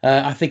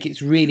I think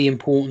it's really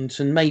important.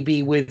 And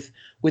maybe with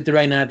the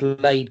Rayner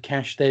Adelaide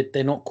cash,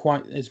 they're not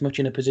quite as much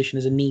in a position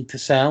as a need to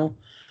sell.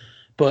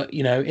 But,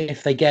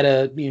 if they get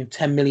a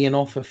 10 million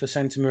offer for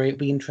Santa Maria, it'll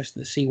be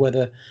interesting to see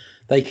whether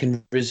they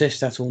can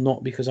resist that or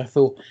not, because I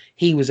thought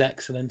he was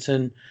excellent.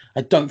 And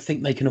I don't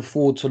think they can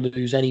afford to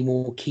lose any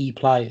more key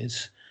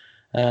players.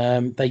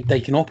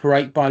 They can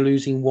operate by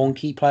losing one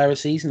key player a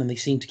season, and they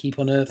seem to keep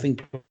unearthing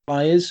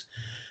players.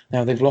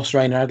 Now they've lost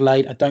Rayner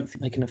Adelaide. I don't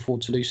think they can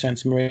afford to lose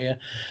Santa Maria.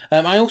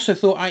 I also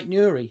thought Ait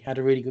Nouri had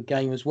a really good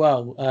game as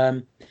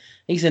well.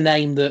 He's a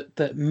name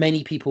that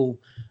many people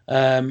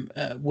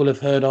will have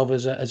heard of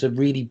as a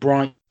really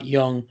bright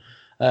young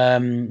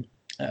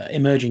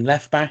emerging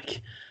left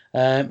back.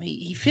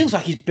 He feels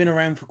like he's been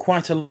around for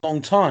quite a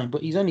long time,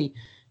 but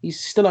he's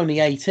still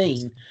only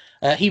 18.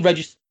 He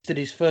registered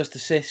his first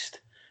assist,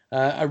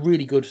 a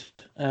really good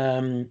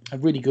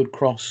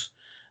cross.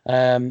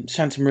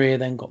 Santa Maria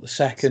then got the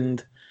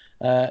second,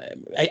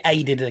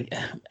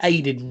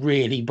 aided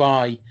really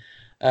by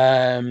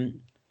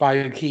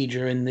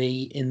Okija in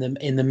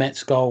the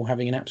Mets goal,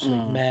 having an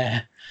absolute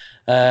mare.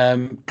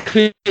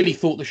 Clearly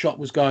thought the shot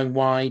was going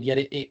wide, yet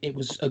it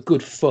was a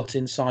good foot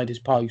inside his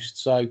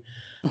post. So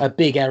a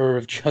big error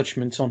of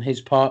judgment on his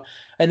part.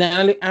 And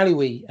then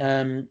Alioui,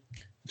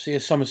 obviously a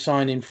summer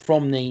signing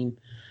from Nîmes,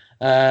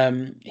 I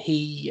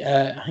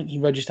think he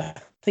registered.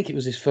 I think it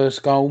was his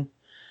first goal.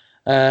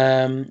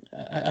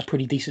 A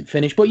pretty decent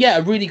finish, but yeah,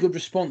 a really good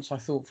response I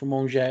thought from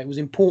Angers. It was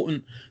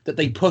important that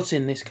they put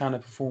in this kind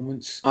of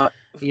performance.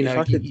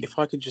 If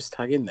I could just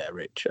tag in there,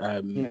 Rich,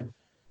 Yeah.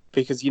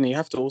 because you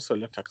have to also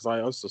look at, because I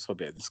also saw a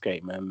bit of this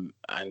game,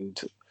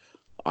 and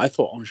I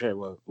thought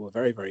Angers were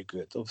very, very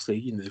good.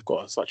 Obviously, they've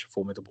got such a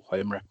formidable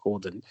home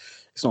record, and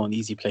it's not an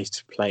easy place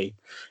to play.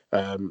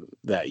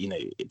 That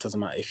it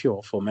doesn't matter if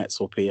you're for Metz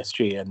or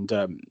PSG, and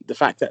the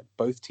fact that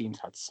both teams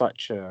had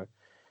such a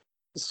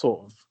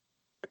sort of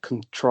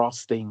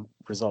contrasting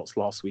results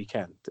last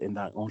weekend, in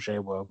that Angers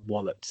were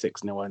walloped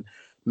 6-0 and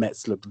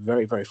Metz looked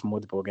very, very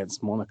formidable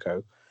against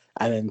Monaco,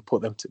 and then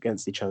put them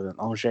against each other, and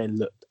Angers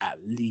looked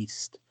at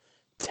least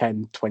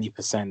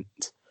 10-20%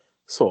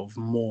 sort of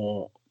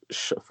more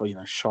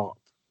sharp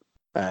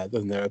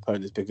than their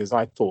opponents, because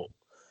I thought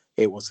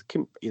it was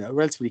a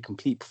relatively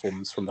complete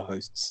performance from the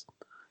hosts,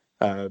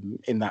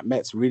 in that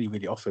Metz really,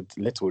 really offered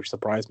little, which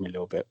surprised me a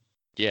little bit.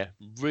 Yeah,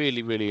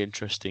 really, really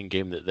interesting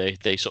game that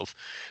they sort of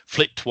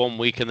flipped one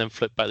week and then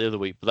flipped back the other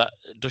week. But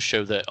that does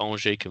show that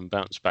Angers can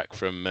bounce back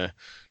from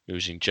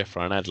losing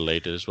Jeffrey and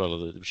Adelaide as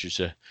well, which is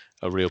a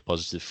real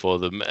positive for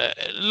them.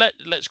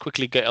 Let's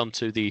quickly get on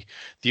to the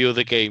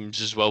other games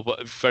as well.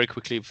 But very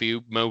quickly for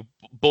you, Mo,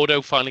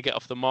 Bordeaux finally get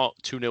off the mark,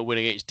 2-0 win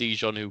against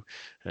Dijon, who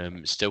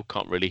still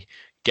can't really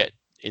get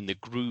in the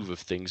groove of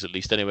things, at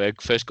least. Anyway,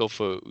 first goal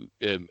for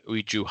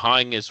Uiju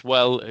Hang as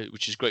well,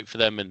 which is great for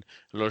them, and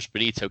Loris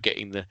Benito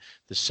getting the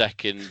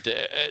second.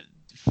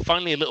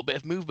 Finally, a little bit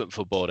of movement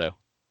for Bordeaux.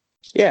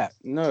 Yeah,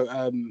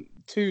 no,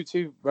 two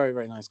very,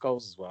 very nice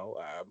goals as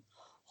well.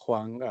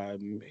 Huang,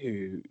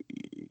 who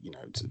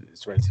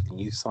is a relatively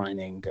new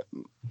signing,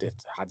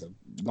 had a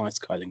nice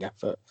curling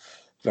effort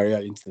very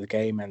early into the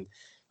game, and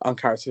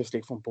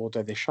uncharacteristic from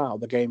Bordeaux, they shut out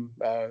the game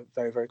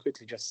very, very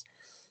quickly, just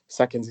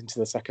seconds into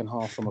the second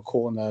half from a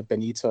corner.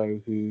 Benito,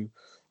 who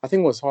I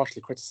think was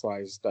harshly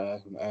criticised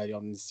early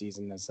on in the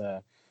season as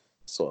a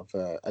sort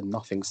of a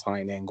nothing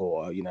signing,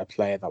 or a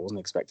player that wasn't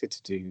expected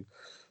to do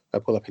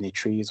pull up any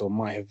trees, or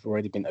might have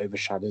already been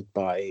overshadowed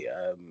by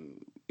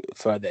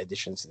further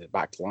additions to the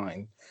back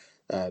line,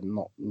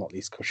 not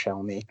least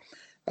Koscielny.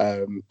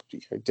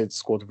 Did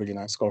scored a really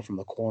nice goal from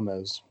the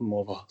corners,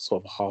 more of a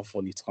sort of half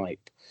volley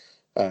type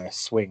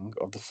swing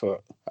of the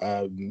foot.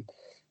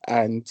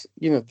 And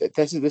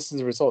this is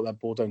a result that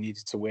Bordeaux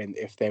needed to win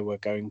if they were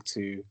going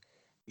to,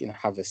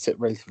 have a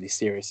relatively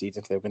serious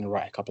season, if they were going to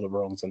right a couple of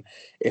wrongs, and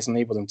it's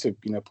enabled them to,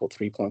 put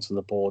 3 points on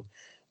the board,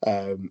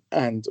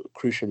 and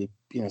crucially,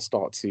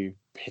 start to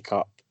pick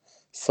up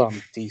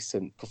some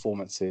decent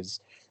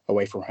performances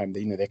away from home.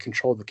 They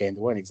controlled the game.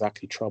 They weren't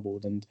exactly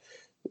troubled, and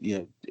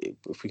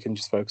if we can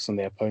just focus on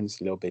their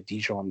opponents a little bit,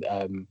 Dijon.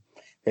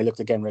 They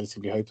looked again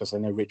relatively hopeless. I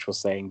know Rich was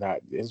saying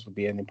that this would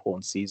be an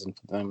important season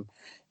for them,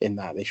 in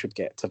that they should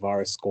get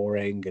Tavares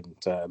scoring, and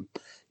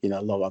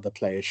a lot of other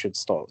players should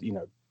start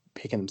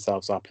picking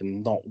themselves up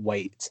and not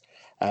wait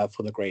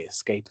for the great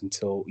escape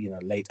until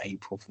late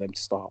April for them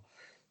to start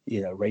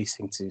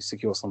racing to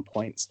secure some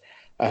points.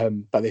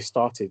 But they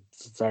started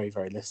very,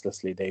 very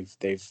listlessly.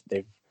 They've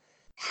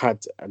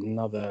had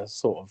another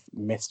sort of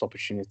missed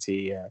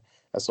opportunity, a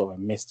sort of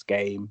a missed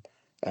game,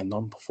 a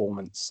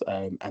non-performance,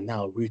 and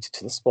now rooted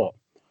to the spot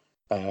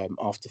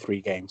after 3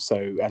 games.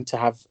 So, and to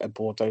have a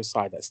Bordeaux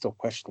side that's still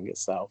questioning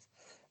itself,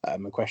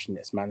 and questioning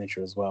its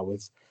manager as well,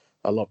 with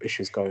a lot of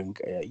issues going,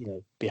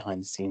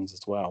 behind the scenes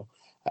as well,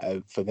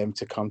 for them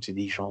to come to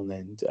Dijon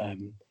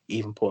and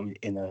even put them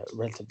in a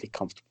relatively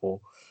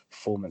comfortable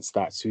performance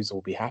that Sousa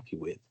will be happy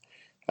with,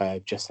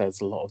 just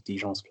says a lot of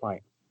Dijon's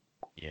plight.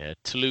 Yeah,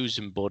 Toulouse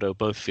and Bordeaux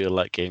both feel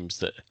like games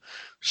that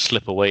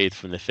slip away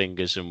from their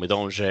fingers, and with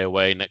Angers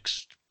away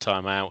next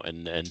time out,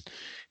 and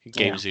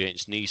games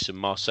against Nice and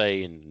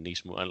Marseille, and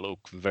Nice might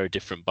look very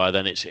different by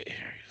then. It's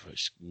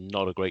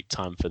not a great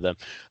time for them.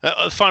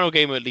 The final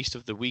game, at least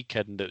of the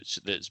weekend,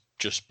 that's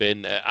just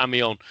been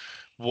Amiens.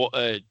 What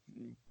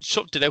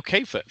sort of did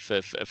okay for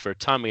a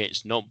time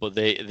against Nantes, but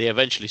they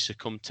eventually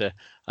succumbed to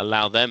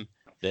allow them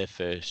their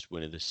first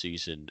win of the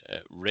season.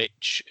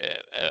 Rich,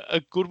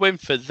 a good win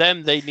for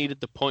them. They needed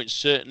the points,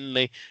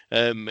 certainly.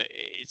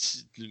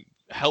 It's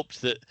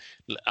helped that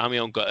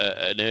Amiens got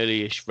an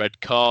early-ish red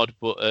card,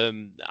 but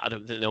I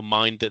don't think they'll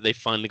mind that they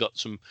finally got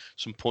some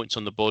points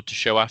on the board to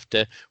show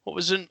after what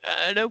was an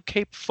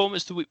okay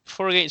performance the week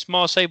before against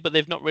Marseille, but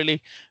they've not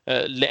really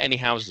lit any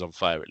houses on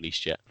fire, at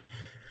least yet.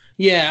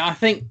 Yeah, I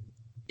think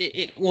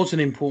it was an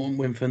important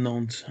win for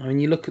Nantes. I mean,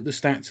 you look at the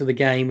stats of the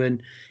game,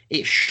 and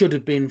it should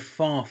have been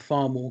far,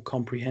 far more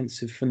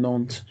comprehensive for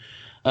Nantes.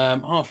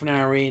 Half an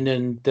hour in,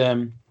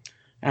 and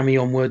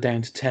Amiens were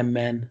down to 10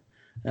 men.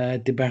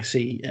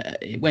 Debassi,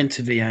 it went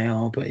to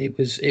VAR, but it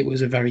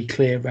was a very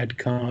clear red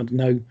card.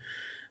 No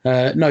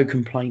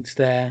complaints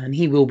there, and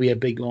he will be a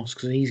big loss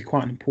because he's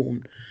quite an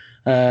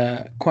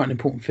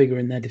important figure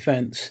in their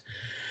defence.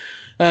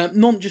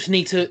 Nantes just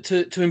need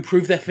to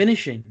improve their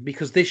finishing,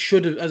 because this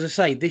should have, as I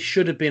say, this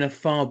should have been a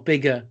far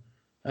bigger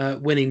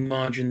winning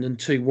margin than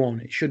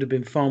 2-1. It should have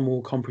been far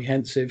more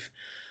comprehensive.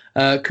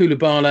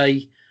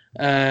 Koulibaly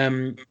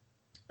Mehdi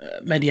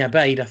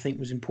Abeid, I think,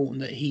 was important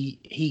that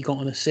he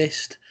got an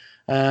assist.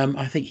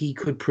 I think he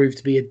could prove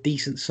to be a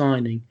decent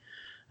signing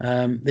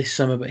this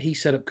summer, but he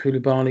set up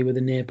Koulibaly with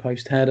a near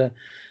post header,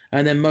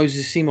 and then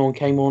Moses Simon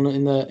came on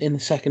in the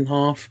second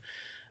half.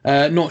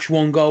 Notched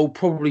one goal,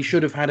 probably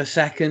should have had a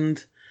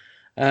second.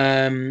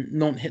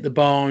 Not hit the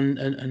bar,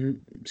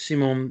 and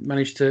Simon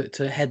managed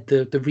to head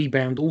the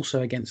rebound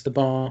also against the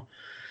bar.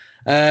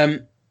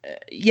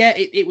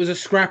 It was a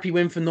scrappy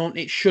win for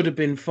Nantes. It should have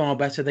been far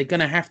better. They're going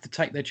to have to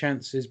take their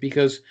chances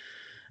because,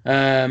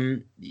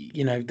 if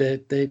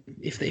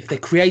they're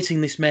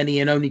creating this many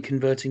and only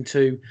converting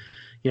two,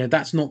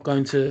 that's not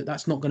going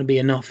to be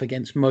enough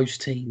against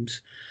most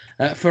teams.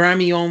 For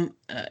Amiens,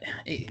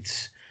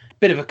 it's a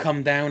bit of a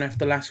come down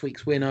after last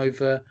week's win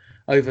over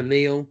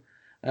Lille.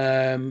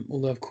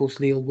 Although of course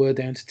Lille were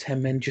down to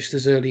 10 men just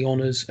as early on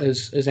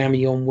as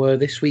Amiens were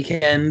this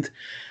weekend.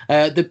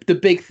 The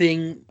big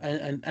thing,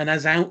 and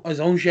as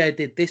Angers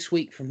did this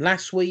week from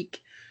last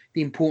week,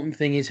 the important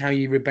thing is how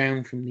you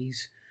rebound from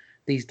these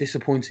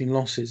disappointing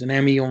losses. And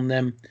Amiens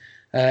them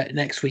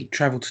next week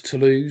travel to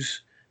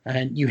Toulouse,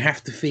 and you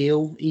have to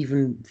feel,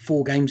 even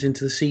 4 games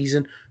into the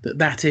season,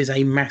 that is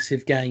a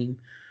massive game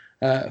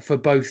for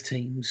both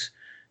teams.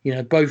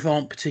 Both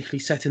aren't particularly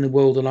setting the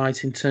world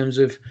alight in terms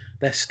of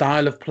their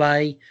style of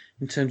play,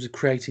 in terms of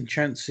creating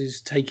chances,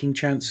 taking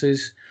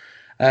chances.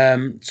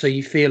 So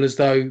you feel as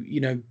though,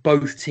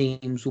 both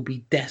teams will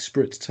be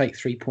desperate to take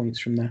 3 points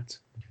from that.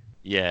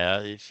 Yeah,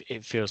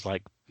 it feels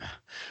like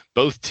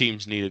both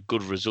teams need a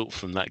good result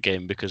from that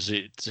game, because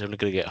it's only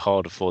going to get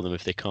harder for them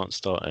if they can't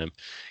start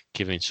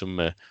giving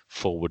some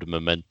forward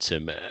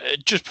momentum.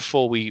 Just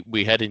before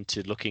we head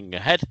into looking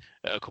ahead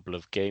at a couple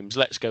of games,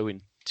 let's go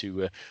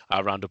into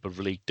our roundup of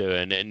Ligue 2.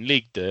 And in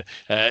Ligue 2,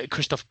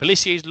 Christophe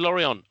Pelissier's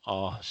Lorient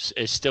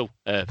is still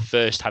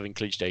first, having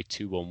clinched a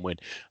 2-1 win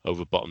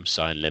over bottom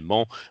side Le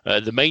Mans.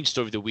 The main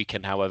story of the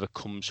weekend, however,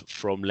 comes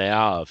from Le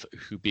Havre,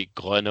 who beat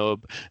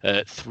Grenoble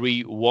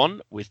 3-1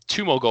 with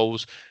 2 more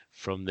goals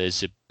from the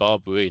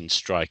Zimbabwean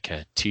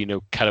striker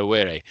Tino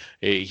Kadewere.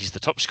 He's the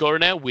top scorer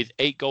now with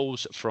 8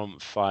 goals from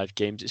 5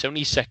 games. It's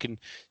only his second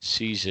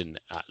season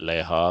at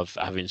Le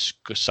Havre, having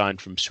signed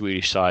from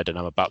Swedish side, and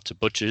I'm about to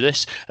butcher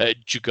this,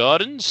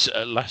 Djurgårdens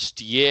last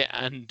year,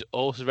 and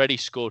already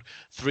scored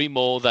 3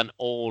 more than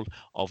all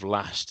of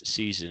last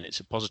season. It's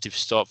a positive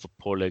start for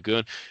Paul Le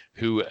Guen,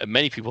 who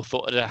many people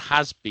thought it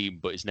has been,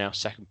 but is now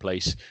second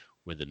place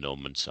with the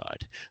Norman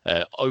side.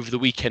 Over the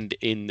weekend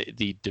in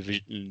the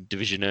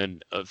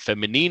Division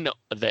Feminine,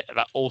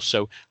 that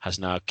also has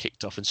now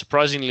kicked off. And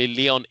surprisingly,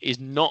 Lyon is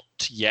not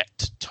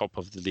yet top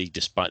of the league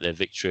despite their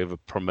victory over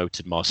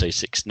promoted Marseille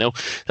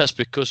 6-0. That's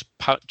because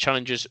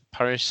challengers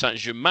Paris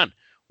Saint-Germain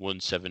won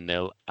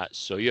 7-0 at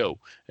Soyo.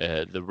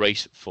 The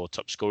race for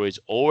top scorer is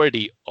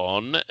already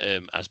on,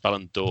 as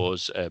Ballon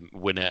d'Or's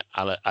winner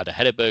Ada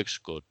Hegerberg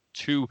scored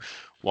 2,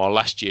 while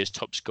last year's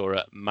top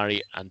scorer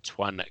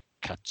Marie-Antoine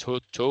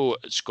Katoto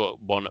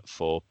scored 1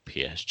 for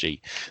PSG.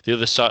 The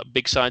other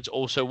big sides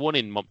also won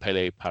in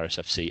Montpellier, Paris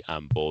FC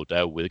and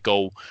Bordeaux, with a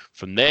goal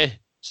from their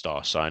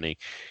star signing,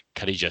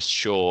 Khadija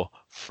Shaw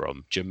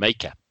from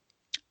Jamaica.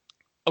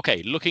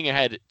 Okay, looking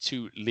ahead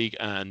to Ligue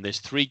 1,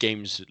 there's 3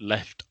 games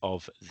left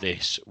of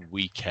this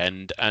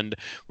weekend, and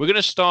we're going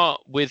to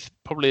start with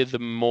probably the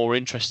more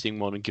interesting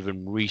one,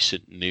 given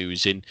recent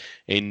news in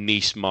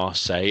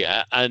Nice-Marseille.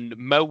 And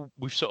Mo,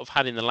 we've sort of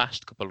had in the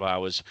last couple of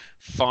hours,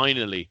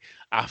 finally,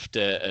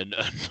 after a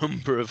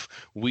number of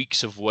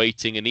weeks of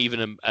waiting, and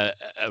even a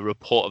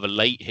report of a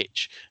late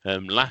hitch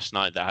last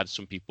night that had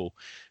some people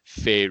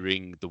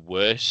fearing the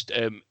worst.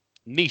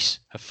 Nice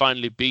have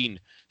finally been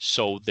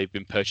sold. They've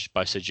been purchased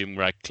by Sir Jim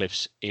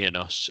Ratcliffe's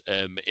Ineos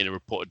in a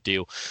reported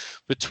deal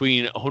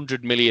between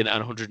 100 million and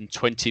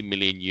 120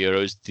 million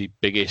euros, the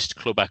biggest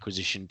club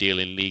acquisition deal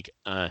in league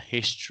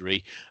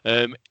history.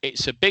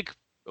 It's a big.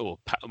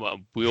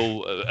 We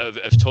all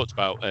have talked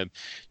about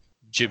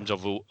Jim's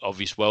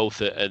obvious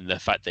wealth and the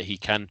fact that he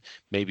can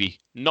maybe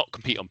not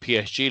compete on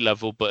PSG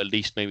level, but at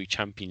least maybe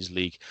Champions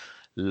League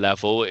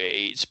level.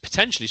 It's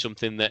potentially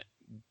something that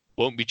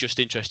won't be just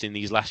interesting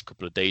these last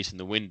couple of days in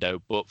the window,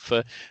 but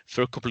for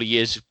a couple of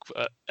years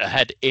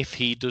ahead, if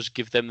he does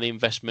give them the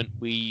investment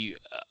we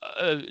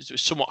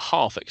somewhat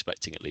half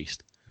expecting at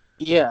least.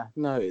 Yeah,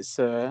 no, it's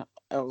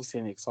obviously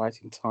an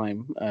exciting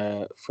time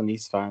for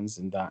Nice fans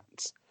in that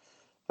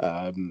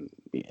a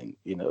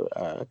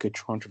good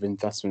tranche of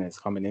investment is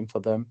coming in for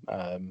them.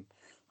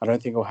 I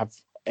don't think it'll have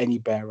any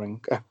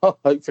bearing,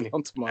 hopefully,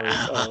 on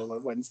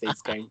tomorrow's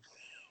Wednesday's game.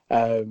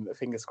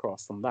 Fingers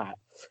crossed on that.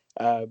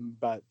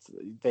 But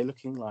they're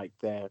looking like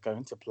they're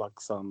going to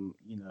plug some,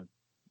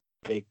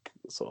 big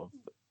sort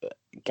of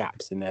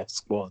gaps in their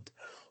squad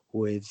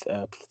with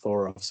a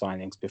plethora of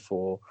signings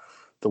before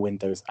the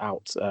window's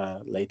out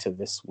later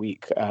this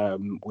week.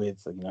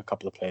 With a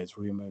couple of players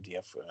rumored, you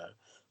have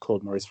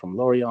Claude Maurice from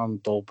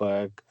Lorient,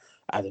 Dolberg,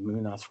 Adam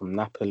Munoz from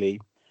Napoli,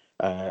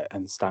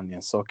 and Stanley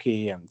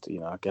Nsoki, and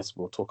I guess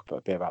we'll talk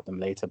a bit about them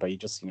later. But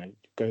it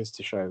goes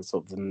to show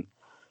sort of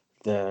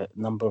the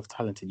number of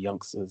talented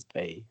youngsters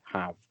they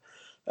have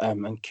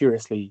And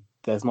curiously,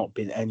 there's not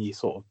been any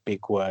sort of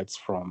big words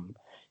from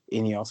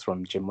Ineos,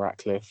 from Jim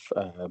Ratcliffe,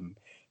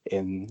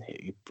 in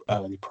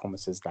early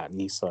promises that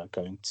Nice are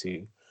going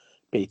to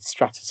be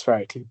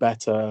stratospherically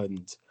better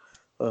and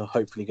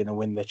hopefully going to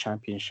win the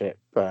championship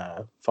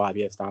 5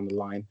 years down the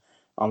line,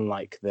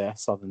 unlike their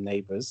southern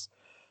neighbours.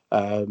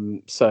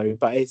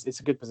 But it's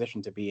a good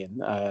position to be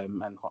in,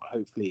 and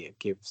hopefully it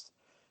gives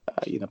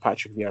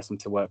Patrick Vieira something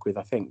to work with.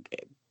 I think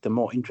the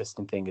more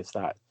interesting thing is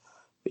that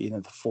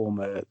the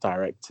former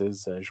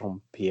directors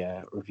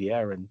Jean-Pierre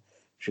Rivière and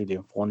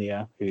Julien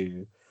Fournier,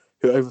 who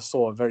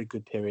oversaw a very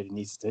good period in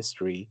Nice's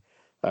history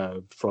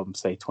from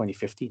say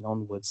 2015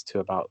 onwards to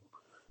about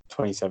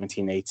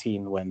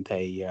 2017-18 when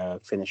they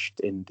finished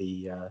in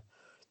the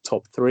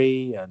top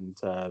three and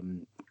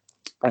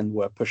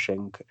were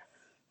pushing.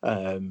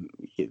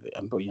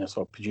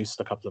 Sort of produced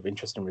a couple of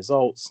interesting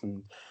results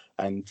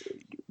and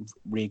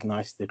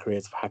reignited the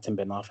careers of Hatem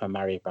Ben Arfa and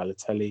Mario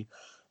Balotelli,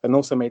 and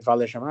also made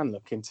Valère Germain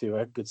look into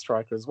a good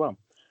striker as well.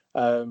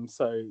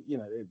 So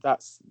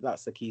that's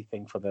the key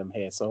thing for them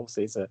here. So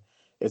obviously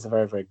it's a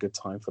very, very good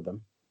time for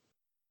them.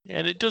 Yeah,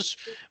 and it does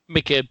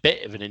make a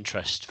bit of an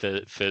interest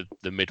for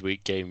the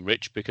midweek game,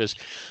 Rich, because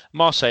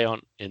Marseille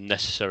aren't in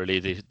necessarily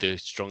the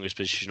strongest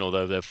position,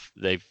 although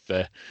they've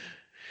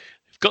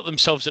got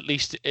themselves at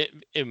least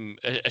in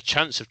a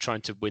chance of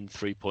trying to win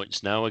 3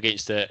 points now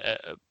against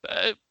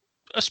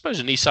I suppose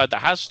a Nice side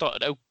that has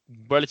started out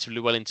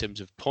relatively well in terms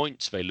of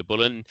points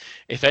available. And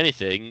if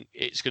anything,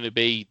 it's going to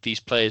be these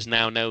players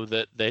now know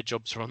that their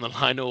jobs are on the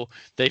line, or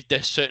they've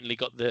certainly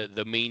got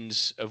the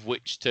means of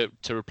which to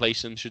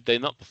replace them should they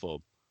not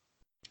perform.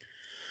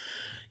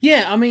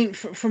 Yeah, I mean,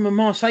 from a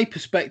Marseille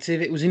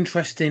perspective, it was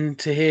interesting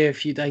to hear a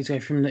few days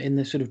ago in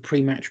the sort of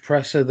pre-match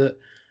presser that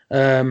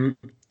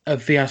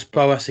of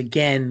Villas-Boas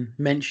again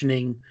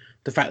mentioning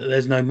the fact that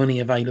there's no money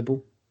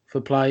available for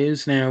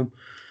players. Now,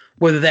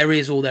 whether there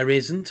is or there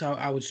isn't,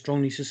 I would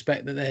strongly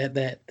suspect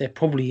that there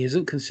probably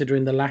isn't,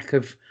 considering the lack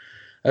of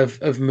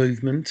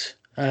movement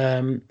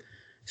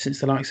since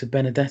the likes of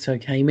Benedetto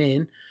came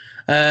in.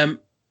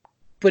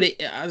 But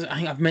as I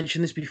think I've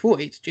mentioned this before,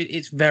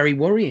 it's very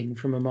worrying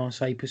from a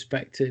Marseille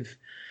perspective.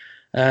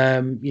 We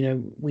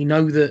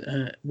know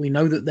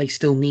that they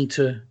still need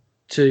to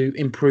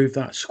improve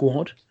that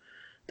squad.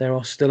 There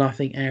are still, I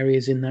think,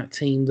 areas in that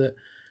team that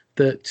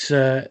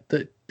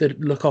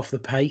look off the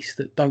pace,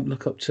 that don't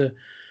look up to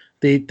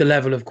the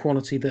level of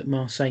quality that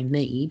Marseille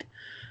need.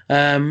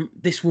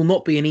 This will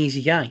not be an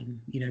easy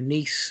game.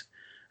 Nice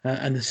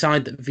and the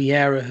side that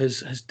Vieira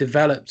has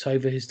developed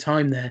over his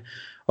time there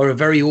are a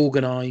very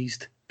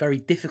organised, very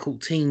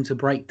difficult team to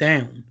break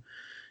down.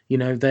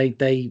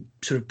 They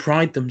sort of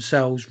pride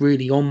themselves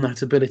really on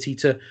that ability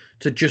to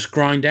just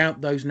grind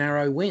out those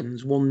narrow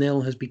wins.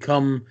 1-0 has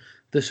become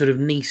the sort of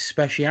Nice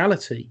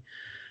speciality.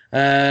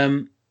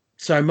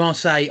 So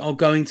Marseille are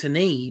going to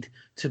need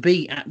to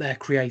be at their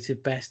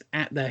creative best,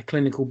 at their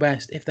clinical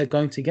best, if they're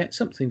going to get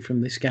something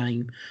from this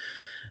game.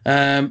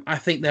 I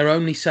think their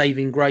only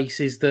saving grace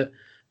is that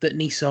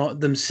Nice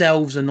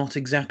themselves are not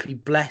exactly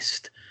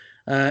blessed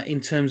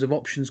in terms of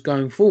options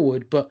going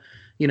forward. But,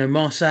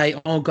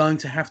 Marseille are going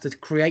to have to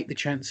create the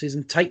chances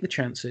and take the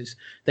chances.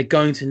 They're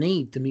going to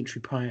need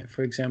Dimitri Payet,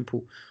 for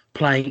example,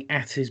 playing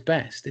at his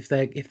best if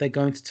they're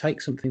going to take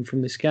something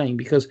from this game,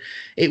 because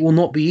it will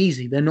not be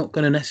easy. They're not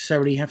going to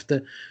necessarily have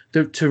to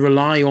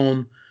rely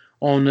on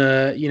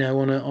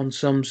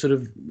some sort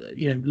of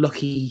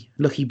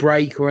lucky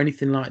break or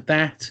anything like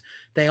that.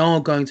 They are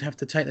going to have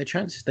to take their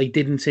chances. They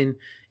didn't in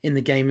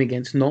the game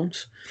against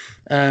Nantes.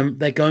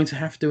 They're going to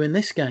have to in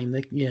this game.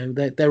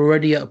 They're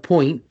already at a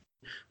point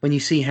when you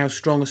see how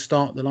strong a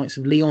start the likes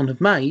of Lyon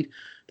have made.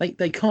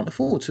 They can't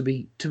afford to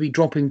be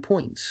dropping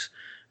points,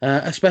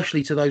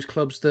 especially to those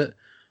clubs that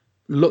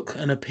look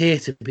and appear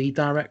to be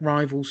direct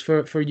rivals for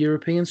a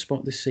European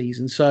spot this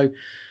season. So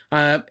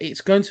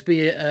it's going to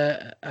be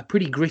a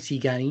pretty gritty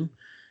game.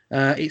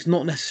 It's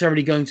not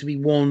necessarily going to be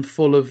one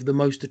full of the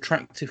most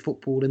attractive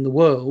football in the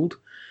world.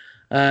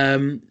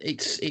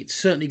 It's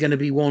certainly going to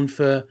be one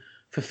for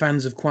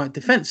fans of quite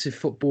defensive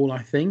football,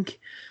 I think.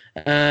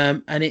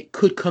 And it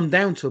could come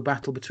down to a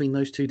battle between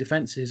those two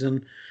defences.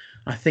 And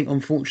I think,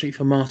 unfortunately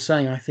for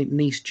Marseille, I think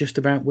Nice just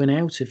about win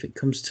out if it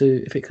comes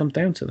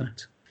down to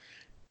that.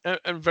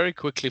 And very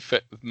quickly,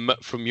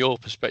 from your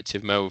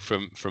perspective, Mo,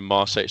 from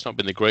Marseille, it's not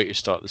been the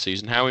greatest start of the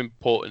season. How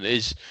important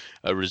is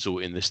a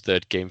result in this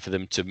third game for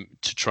them to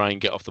try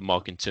and get off the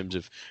mark in terms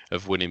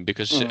of winning?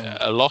 Because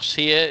a loss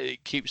here,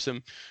 it keeps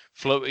them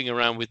floating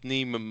around with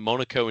Nîmes,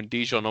 Monaco and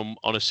Dijon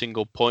on a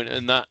single point,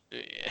 and that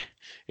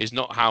is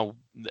not how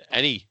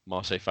any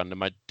Marseille fan,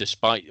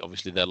 despite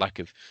obviously their lack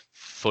of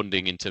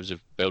funding in terms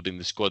of building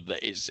the squad,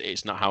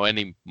 it's not how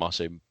any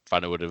Marseille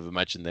fan would have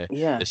imagined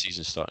their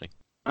season starting.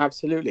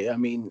 Absolutely. I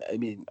mean,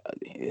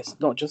 it's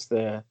not just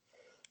the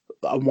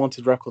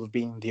unwanted record of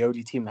being the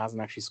only team that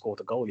hasn't actually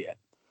scored a goal yet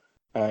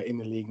in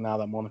the league now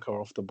that Monaco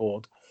are off the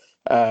board.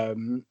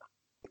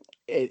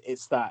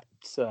 It's that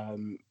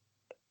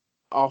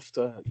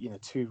after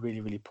two really,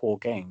 really poor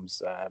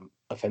games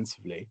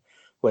offensively,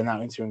 we're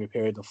now entering a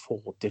period of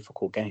 4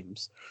 difficult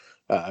games.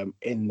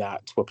 In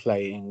that we're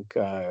playing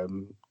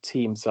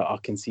teams that are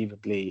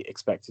conceivably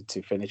expected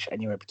to finish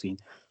anywhere between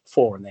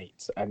 4 and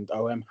 8, and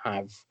OM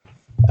have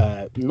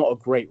not a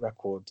great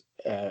record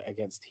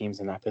against teams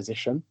in that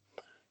position.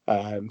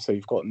 So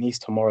you've got Nice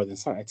tomorrow, then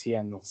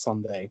Saint-Etienne on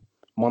Sunday,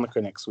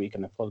 Monaco next week,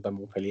 and then followed by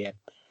Montpellier.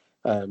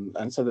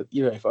 And so that,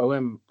 if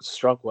OM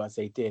struggle as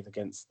they did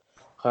against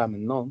Reims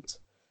and Nantes,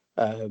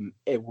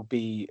 it will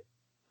be,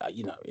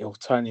 it will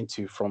turn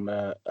into from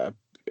a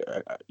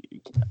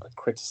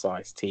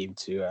criticised team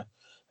to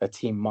a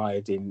team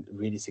mired in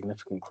really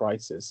significant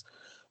crisis.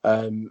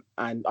 And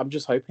I'm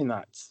just hoping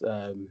that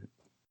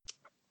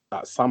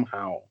that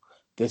somehow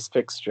this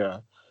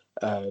fixture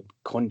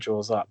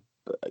conjures up,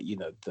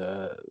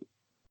 the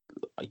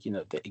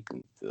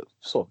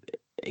sort of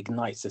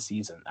ignites the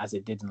season as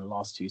it did in the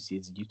last 2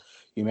 seasons.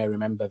 You may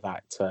remember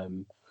that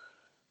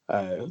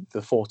the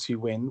 4-2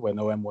 win when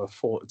OM were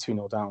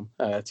 2-0 down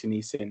to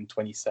Nice in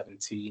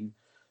 2017.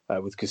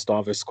 With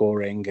Gustavo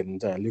scoring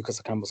and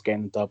Lucas Ocampos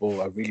getting a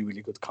double, a really,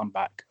 really good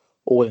comeback,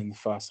 all in the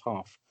first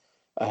half,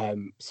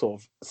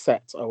 sort of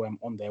set OM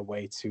on their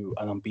way to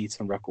an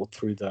unbeaten record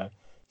through the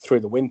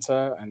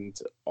winter and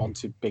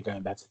onto bigger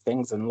and better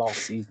things. And last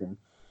season,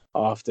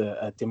 after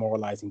a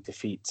demoralising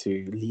defeat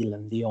to Lille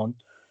and Lyon,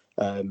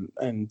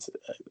 and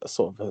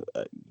sort of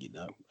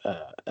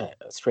a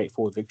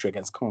straightforward victory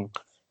against Caen,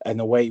 an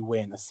away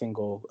win, a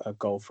single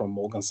goal from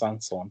Morgan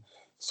Sanson,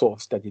 sort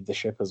of steadied the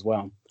ship as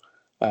well.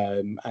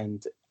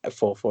 And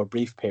for a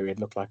brief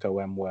period, looked like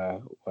OM were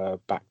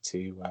back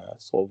to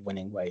sort of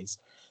winning ways.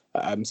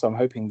 So I'm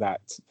hoping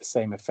that the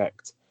same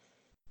effect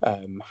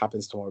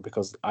happens tomorrow,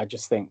 because I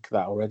just think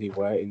that already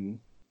we're in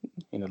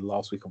the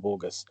last week of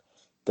August.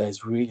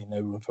 There's really no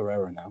room for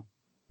error now.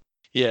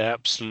 Yeah,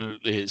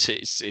 absolutely.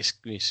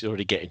 It's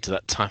already getting to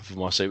that time for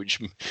Marseille,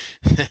 which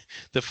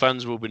the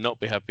fans will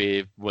not be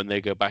happy when they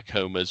go back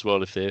home as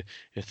well, if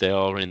they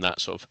are in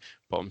that sort of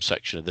bottom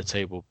section of the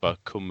table.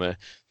 But come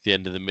the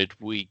end of the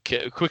midweek,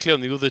 quickly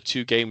on the other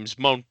 2 games,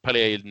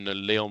 Montpellier and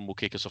Lyon will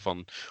kick us off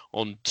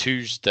on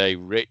Tuesday.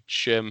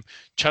 Rich,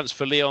 chance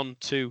for Lyon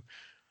to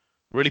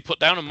really put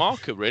down a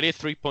marker. Really,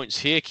 3 points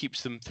here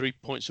keeps them 3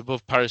 points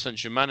above Paris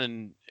Saint-Germain,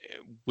 and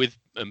with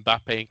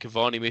Mbappe and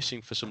Cavani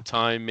missing for some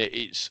time,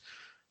 it's.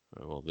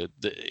 Well,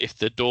 if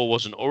the door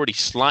wasn't already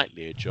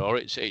slightly ajar,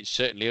 it's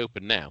certainly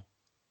open now.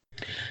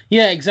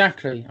 Yeah,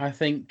 exactly. I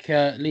think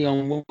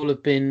Lyon will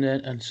have been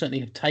and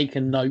certainly have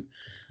taken note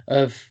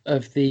of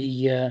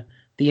the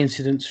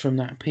incidents from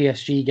that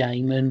PSG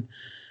game,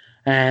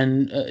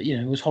 and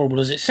as horrible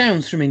as it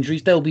sounds from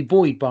injuries, they'll be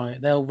buoyed by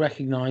it. They'll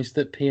recognise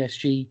that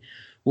PSG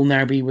will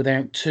now be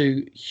without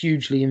 2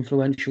 hugely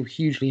influential,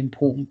 hugely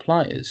important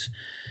players,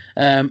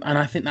 and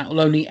I think that will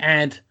only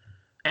add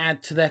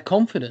to their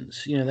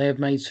confidence. They have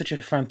made such a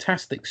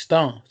fantastic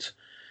start.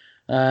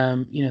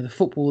 The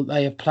football that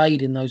they have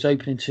played in those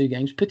opening 2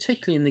 games,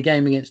 particularly in the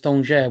game against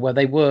Angers, where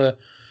they were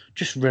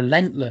just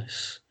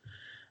relentless.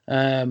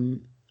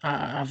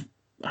 I've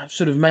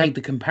sort of made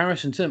the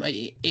comparison to them.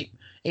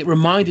 It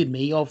reminded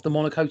me of the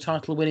Monaco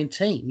title winning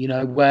team,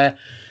 where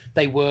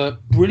they were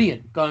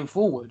brilliant going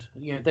forward.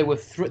 They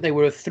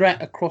were a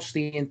threat across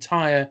the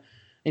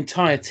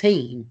entire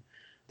team.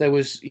 There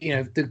was,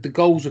 the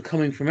goals were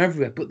coming from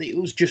everywhere, but it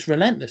was just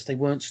relentless. They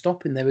weren't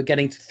stopping. They were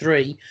getting to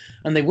 3,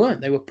 and they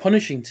weren't. They were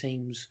punishing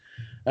teams,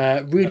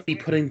 really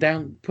putting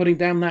down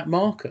that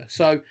marker.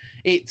 So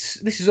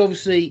this is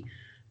obviously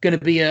going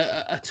to be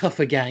a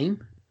tougher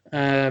game.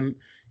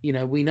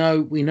 We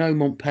know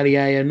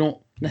Montpellier are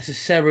not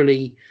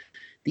necessarily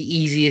the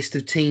easiest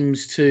of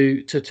teams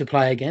to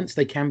play against.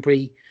 They can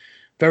be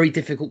very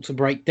difficult to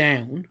break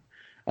down.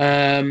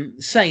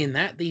 Saying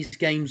that, these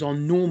games are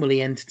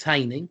normally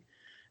entertaining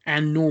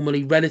and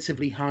normally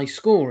relatively high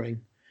scoring.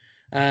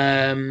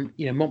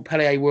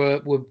 Montpellier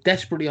were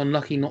desperately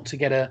unlucky not to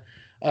get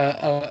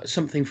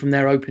something from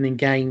their opening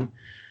game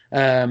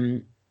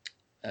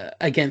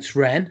against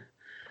Rennes.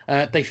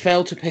 They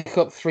failed to pick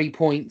up 3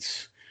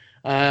 points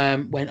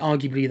when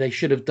arguably they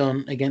should have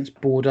done against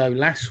Bordeaux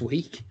last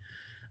week.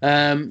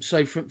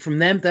 So from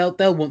them,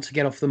 they'll want to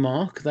get off the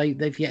mark.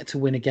 They've yet to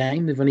win a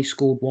game. They've only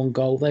scored 1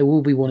 goal. They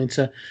will be wanting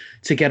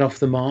to get off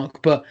the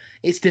mark, but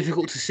it's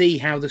difficult to see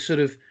how the sort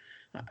of,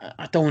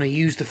 I don't want to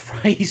use the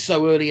phrase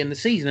so early in the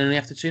season, only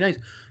after 2 days,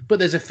 but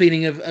there's a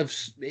feeling of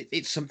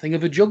it's something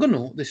of a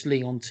juggernaut, this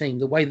Lyon team,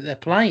 the way that they're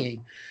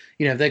playing.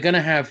 They're going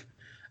to have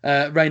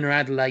Rainer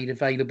Adelaide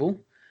available,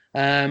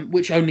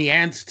 which only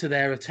adds to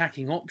their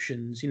attacking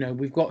options.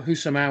 We've got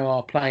Houssam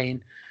Aouar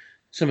playing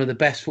some of the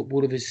best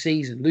football of his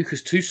season.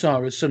 Lucas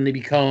Toussaint has suddenly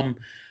become,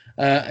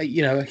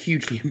 a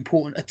hugely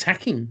important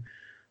attacking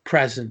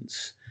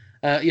presence.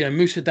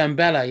 Moussa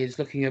Dembele is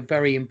looking a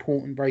very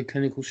important, very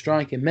clinical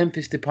striker.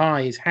 Memphis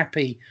Depay is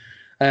happy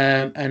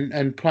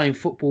and playing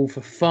football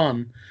for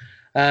fun.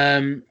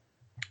 The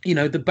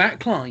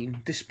back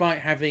line, despite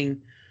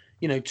having,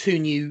 two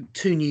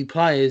new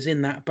players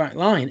in that back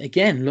line,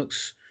 again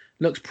looks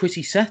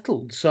pretty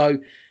settled. So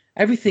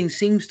everything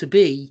seems to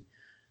be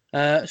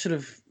sort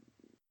of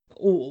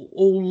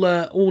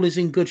all is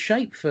in good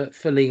shape for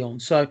Lyon.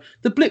 So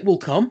the blip will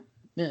come.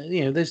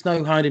 There's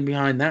no hiding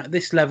behind that.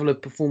 This level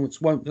of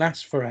performance won't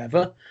last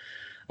forever.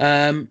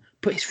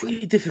 But it's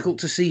really difficult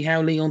to see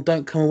how Lyon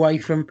don't come away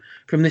from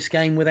this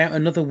game without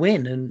another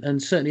win,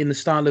 and certainly in the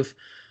style of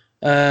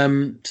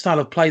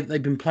play that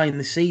they've been playing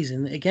this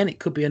season. Again, it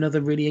could be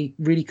another really,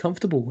 really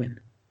comfortable win.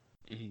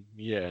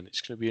 Yeah, and it's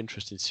going to be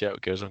interesting to see how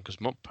it goes on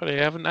because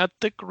Montpellier haven't had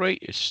the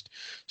greatest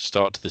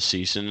start to the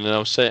season. And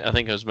I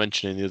think I was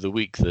mentioning the other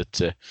week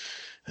that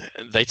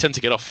they tend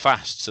to get off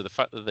fast. So the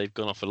fact that they've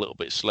gone off a little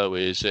bit slow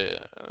is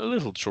a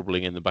little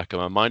troubling in the back of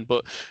my mind.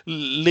 But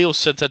Lille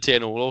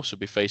Saint-Etienne will also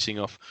be facing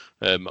off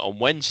on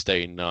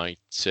Wednesday night.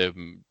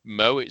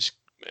 Mo, it's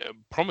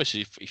promise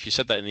if you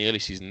said that in the early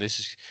season, this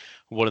is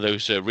one of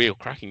those real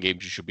cracking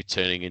games you should be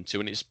turning into,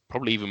 and it's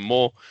probably even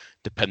more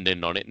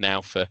dependent on it now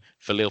for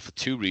Lille for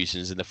two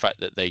reasons. And the fact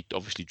that they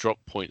obviously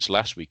dropped points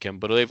last weekend,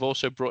 but they've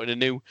also brought in a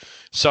new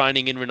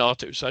signing in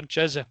Renato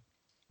Sanchez,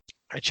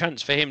 a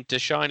chance for him to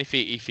shine if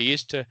he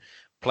is to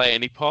play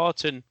any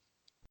part, and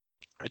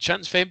a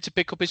chance for him to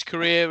pick up his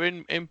career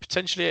in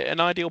potentially an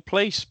ideal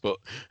place. But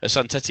a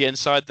Saint-Etienne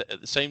side that at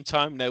the same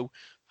time know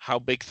how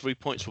big 3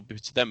 points would be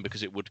to them,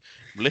 because it would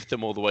lift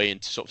them all the way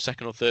into sort of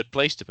second or third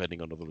place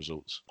depending on other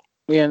results.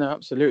 Yeah, no,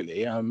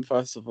 absolutely.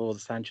 First of all, the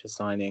Sanchez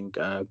signing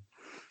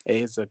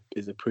is a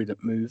prudent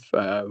move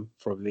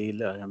for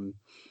Lille, and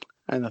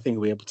I think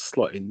we'll be able to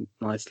slot in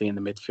nicely in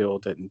the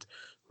midfield and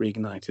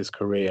reignite his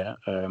career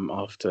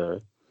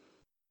after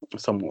a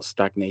somewhat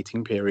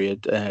stagnating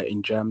period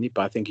in Germany.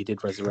 But I think he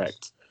did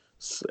resurrect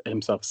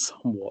himself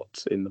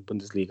somewhat in the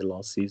Bundesliga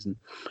last season.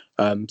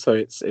 So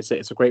it's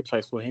a great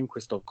place for him.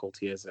 Christophe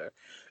Galtier is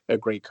a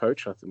great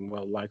coach. I think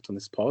well liked on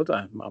this pod.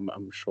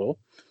 I'm sure.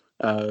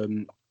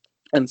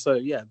 And so,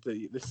 yeah,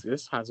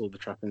 this has all the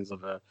trappings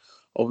of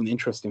an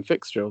interesting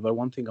fixture. Although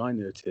one thing I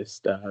noticed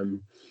is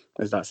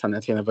that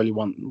Saint-Etienne have only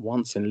won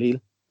once in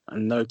Lille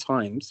and no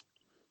times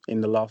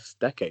in the last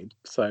decade.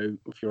 So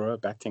if you're a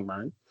betting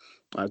man,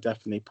 I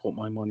definitely put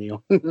my money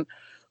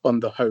on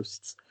the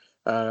hosts.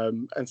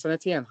 And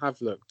Saint-Etienne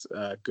have looked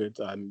good.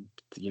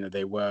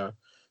 They were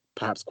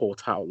perhaps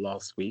caught out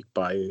last week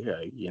by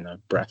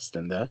Brest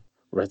and their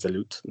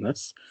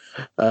resoluteness.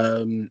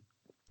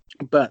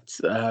 But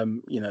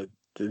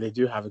they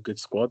do have a good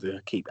squad. They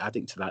keep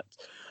adding to that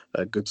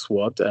good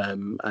squad,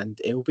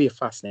 and it will be a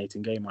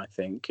fascinating game, I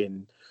think,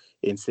 in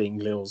seeing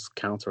Lille's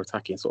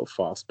counter-attacking sort of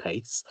fast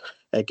pace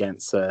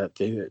against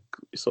the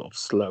sort of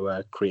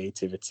slower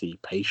creativity,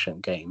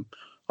 patient game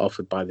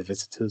offered by the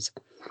visitors.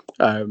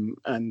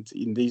 And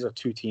these are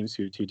two teams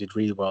who did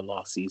really well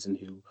last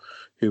season,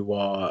 who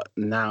are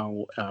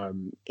now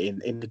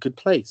in a good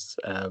place,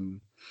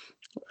 and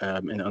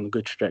on a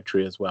good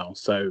trajectory as well.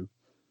 So,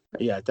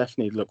 yeah,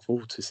 definitely look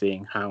forward to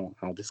seeing how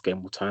this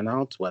game will turn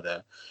out,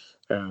 whether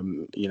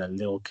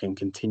Lille can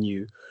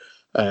continue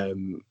their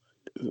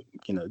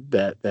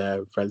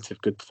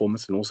relative good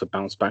performance and also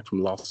bounce back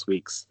from last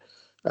week's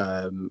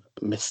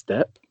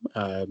misstep.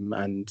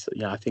 And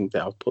yeah, I think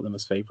that I'll put them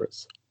as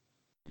favourites.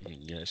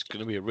 Yeah, it's going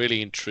to be a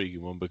really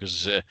intriguing one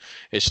because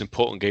it's an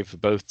important game for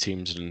both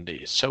teams, and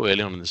it's so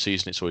early on in the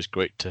season. It's always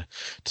great to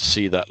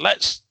see that.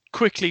 Let's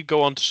quickly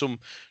go on to some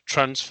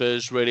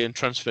transfers, really, and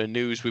transfer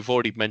news. We've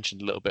already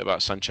mentioned a little bit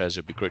about Sanchez.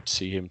 It'd be great to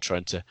see him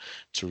trying to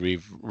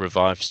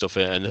revive stuff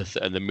and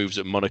the moves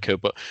at Monaco.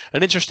 But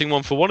an interesting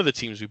one for one of the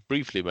teams we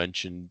briefly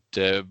mentioned,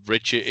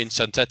 Richard in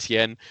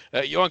Saint-Etienne.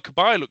 Yohan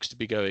Cabaye looks to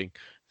be going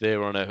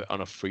there on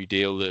a free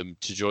deal to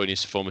join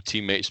his former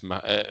teammates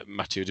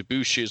Mathieu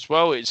Debuchy as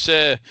well. It's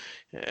a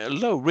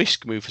low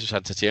risk move for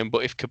Saint-Etienne,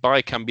 but if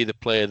Cabaye can be the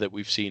player that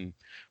we've seen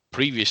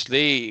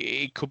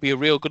previously, it could be a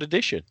real good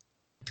addition.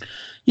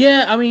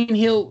 Yeah, I mean,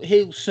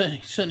 he'll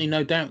certainly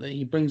no doubt that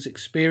he brings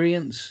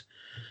experience.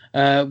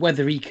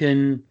 Whether he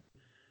can,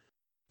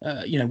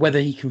 whether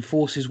he can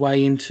force his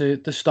way into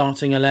the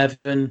starting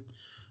 11,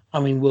 I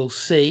mean, we'll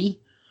see.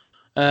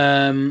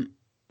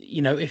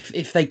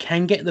 If they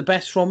can get the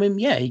best from him,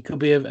 yeah, he could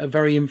be a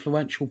very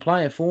influential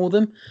player for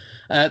them.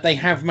 They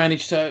have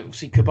managed to,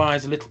 obviously, Cabaye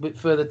is a little bit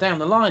further down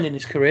the line in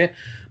his career,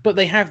 but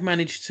they have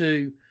managed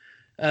to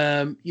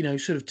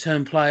sort of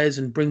turn players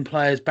and bring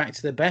players back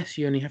to their best.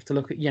 You only have to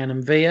look at Yann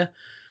M'Vila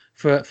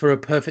for a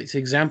perfect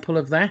example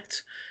of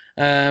that.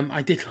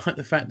 I did like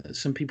the fact that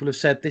some people have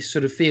said this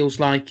sort of feels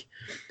like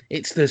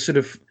it's the sort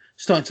of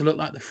starting to look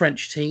like the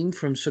French team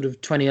from sort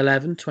of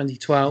 2011,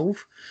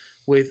 2012,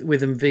 with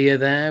M'Vila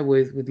there,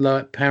 with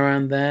Loic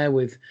Perrin there,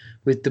 with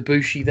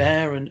Debuchy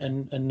there,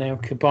 and now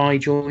Cabaye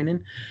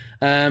joining.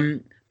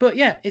 But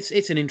yeah,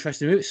 it's an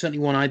interesting move. It's certainly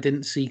one I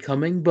didn't see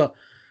coming, but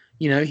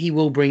he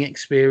will bring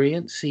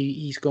experience.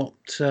 He's got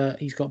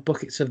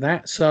buckets of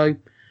that. So,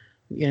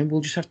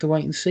 we'll just have to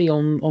wait and see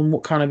on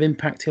what kind of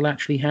impact he'll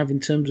actually have in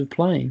terms of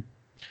playing.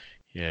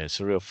 Yeah, it's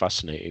a real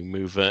fascinating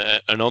move.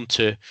 And on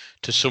to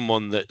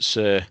someone that's,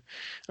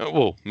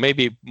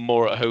 maybe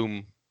more at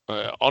home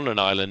on an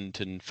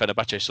island, and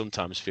Fenerbahce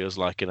sometimes feels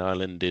like an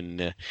island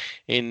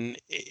in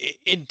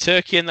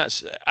Turkey, and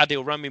that's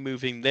Adil Rami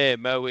moving there.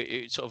 Mo,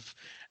 it sort of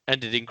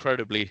ended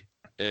incredibly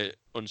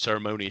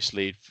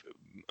unceremoniously,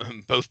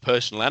 both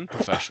personal and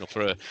professional,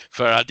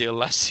 for our deal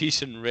last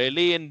season,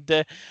 really. And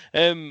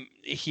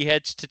he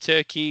heads to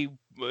Turkey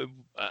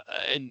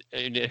in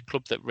a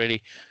club that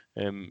really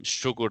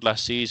struggled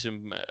last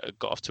season,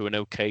 got off to an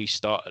okay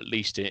start, at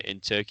least in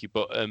Turkey.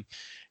 But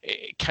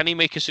can he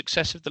make a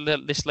success of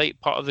this late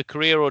part of the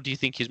career, or do you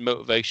think his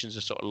motivations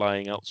are sort of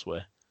lying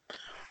elsewhere?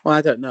 Well,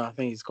 I don't know. I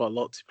think he's got a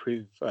lot to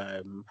prove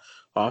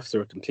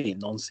after a complete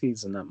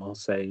non-season at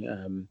Marseille.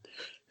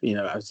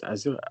 As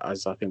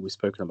I think we've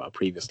spoken about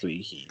previously,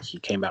 he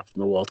came back from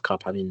the World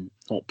Cup having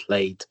not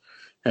played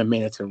a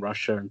minute in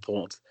Russia and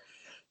thought,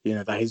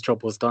 that his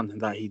job was done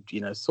and that he,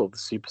 sort of the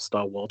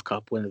superstar World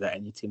Cup winner that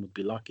any team would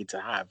be lucky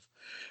to have.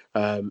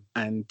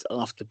 And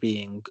after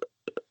being,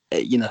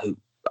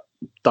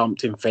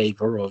 dumped in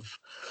favour of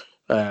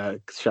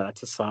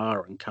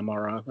Galatasaray and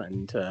Camara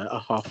and a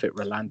half-fit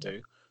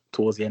Rolando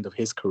towards the end of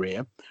his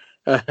career,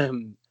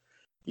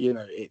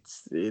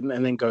 it's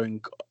and then going,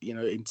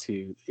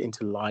 into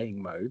lying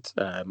mode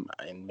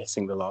and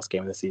missing the last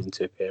game of the season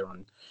to appear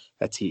on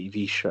a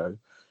TV show.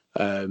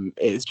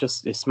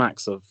 It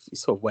smacks of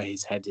sort of where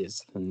his head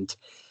is and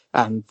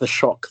the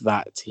shock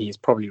that he's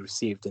probably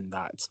received in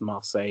that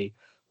Marseille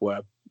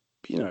were,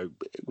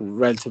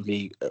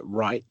 relatively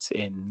right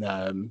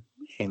in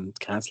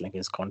cancelling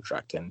his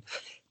contract and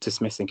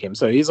dismissing him.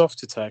 So he's off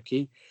to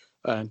Turkey.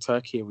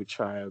 Turkey, which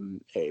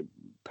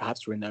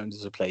perhaps renowned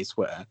as a place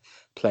where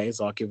players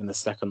are given a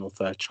second or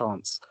third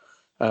chance,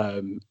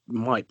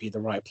 might be the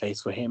right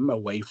place for him,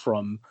 away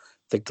from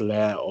the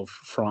glare of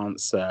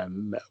France,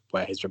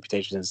 where his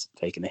reputation has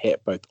taken a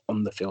hit both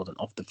on the field and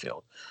off the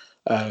field.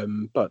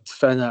 But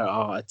Fener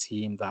are a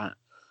team that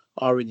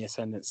are in the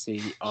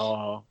ascendancy,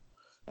 are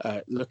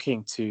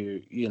looking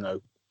to,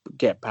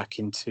 get back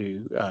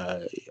into,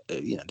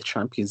 the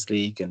Champions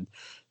League and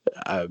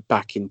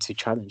back into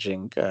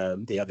challenging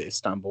the other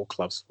Istanbul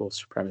clubs for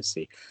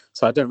supremacy.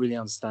 So I don't really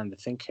understand the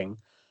thinking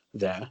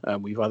there.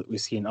 We've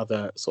seen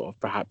other sort of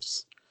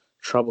perhaps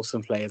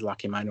troublesome players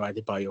like Emmanuel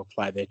Adebayo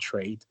apply their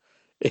trade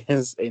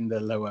is in the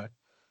lower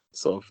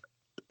sort of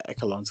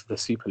echelons of the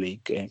Super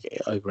League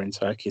over in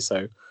Turkey.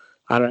 So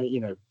I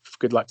don't,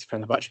 good luck to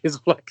Fenerbahce is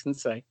all I can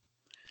say.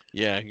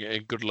 Yeah,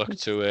 good luck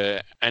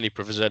to any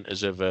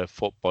presenters of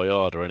Fort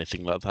Boyard or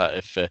anything like that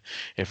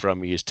if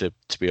Rami is to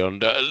be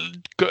on.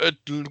 I'm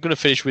going to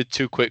finish with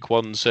two quick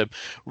ones.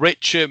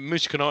 Rich,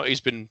 Moussa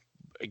Konaté's been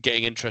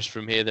getting interest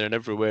from here, there and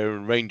everywhere,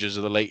 and Rangers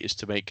are the latest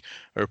to make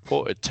a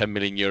reported €10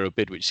 million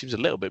bid, which seems a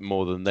little bit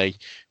more than they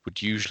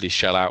would usually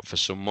shell out for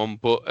someone,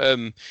 but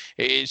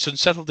it's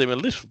unsettled him a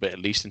little bit, at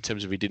least in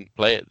terms of he didn't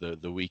play at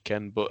the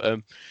weekend. But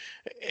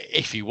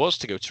if he was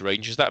to go to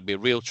Rangers, that'd be a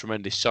real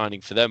tremendous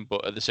signing for them,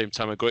 but at the same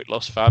time a great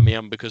loss for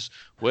Amiens, because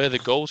where the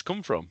goals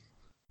come from.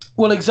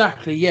 Well,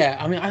 exactly, yeah.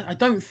 I mean, I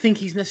don't think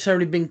he's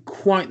necessarily been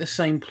quite the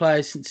same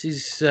player since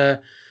his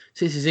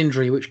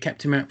injury, which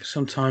kept him out for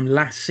some time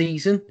last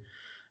season.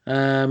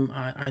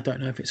 I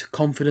don't know if it's a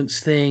confidence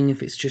thing,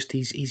 if it's just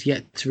he's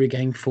yet to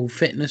regain full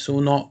fitness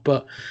or not,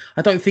 but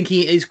I don't think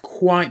he has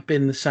quite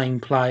been the same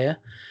player.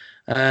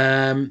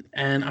 And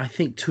I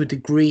think to a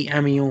degree,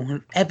 Amiens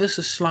have ever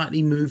so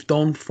slightly moved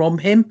on from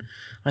him.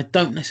 I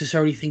don't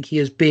necessarily think he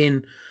has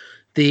been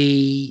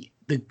the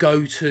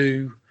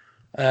go-to,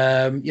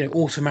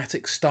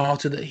 automatic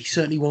starter that he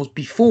certainly was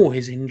before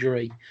his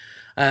injury.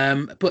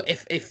 But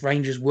if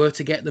Rangers were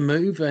to get the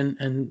move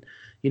and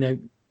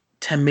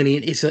 10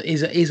 million is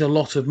a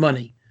lot of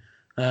money.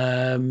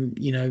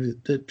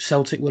 The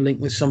Celtic were linked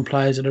with some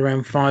players at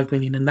around 5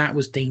 million, and that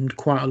was deemed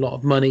quite a lot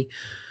of money.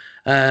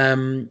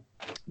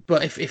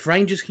 But if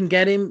Rangers can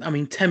get him, I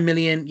mean, 10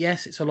 million,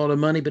 yes, it's a lot of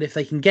money. But if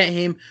they can get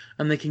him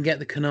and they can get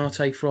the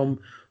Konaté from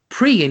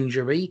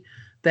pre-injury,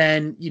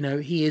 then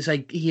he is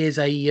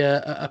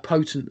a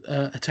potent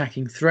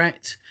attacking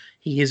threat.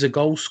 He is a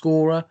goal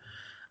scorer.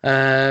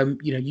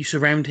 You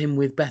surround him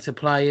with better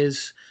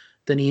players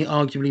than he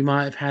arguably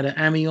might have had at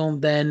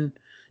Amiens, then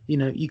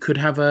you could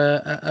have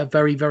a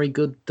very, very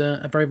good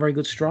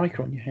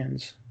striker on your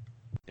hands.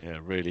 Yeah,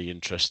 really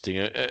interesting.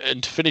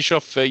 And to finish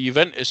off,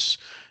 Juventus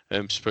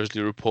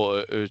supposedly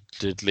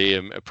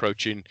reportedly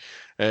approaching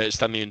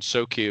Stanley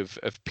Nsoki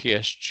of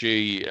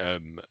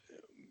PSG.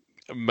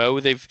 Mo,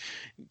 they've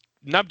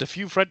nabbed a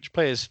few French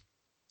players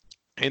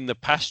in the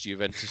past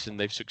Juventus, and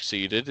they've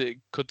succeeded.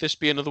 Could this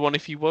be another one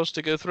if he was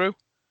to go through?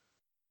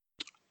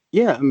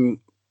 Yeah,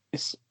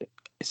 it's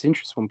an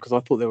interesting one because I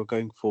thought they were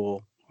going for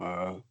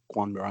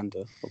Juan Miranda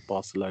of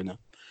Barcelona,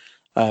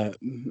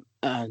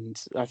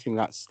 and I think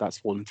that's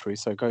fallen through.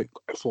 So go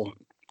for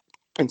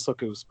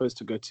Nsoki was supposed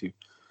to go to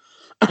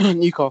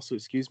Newcastle.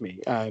 Excuse me.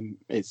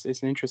 It's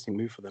an interesting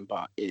move for them,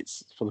 but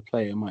it's for the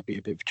player. It might be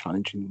a bit of a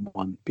challenging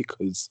one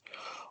because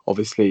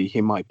obviously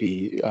he might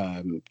be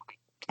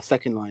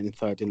second line and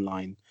third in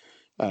line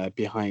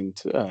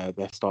behind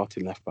their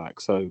starting left back.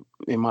 So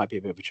it might be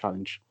a bit of a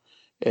challenge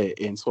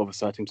in sort of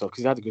asserting himself,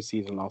 because he had a good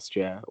season last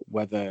year.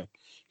 Whether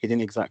he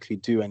didn't exactly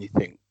do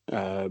anything,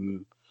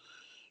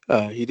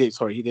 he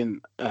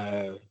didn't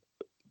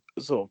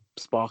sort of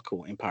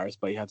sparkle in Paris,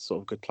 but he had sort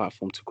of good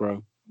platform to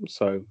grow.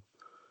 So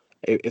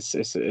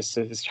it's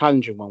a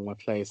challenging one where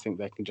players think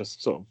they can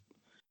just sort of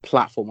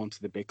platform onto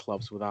the big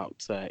clubs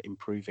without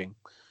improving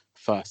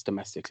first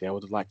domestically. I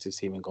would have liked to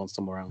see him gone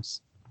somewhere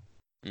else.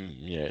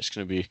 Yeah, it's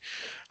going to be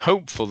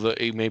hopeful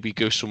that he maybe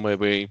goes somewhere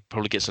where he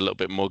probably gets a little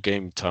bit more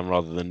game time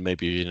rather than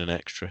maybe being an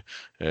extra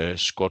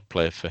squad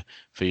player for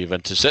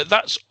Juventus. So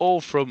that's all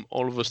from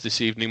all of us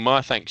this evening.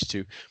 My thanks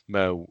to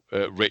Mo,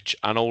 Rich,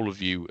 and all of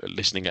you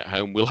listening at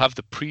home. We'll have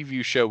the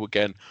preview show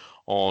again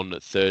on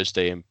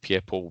Thursday, and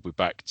Pierre Paul will be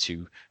back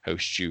to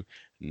host you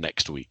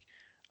next week.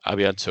 A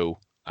bientôt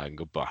and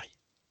goodbye.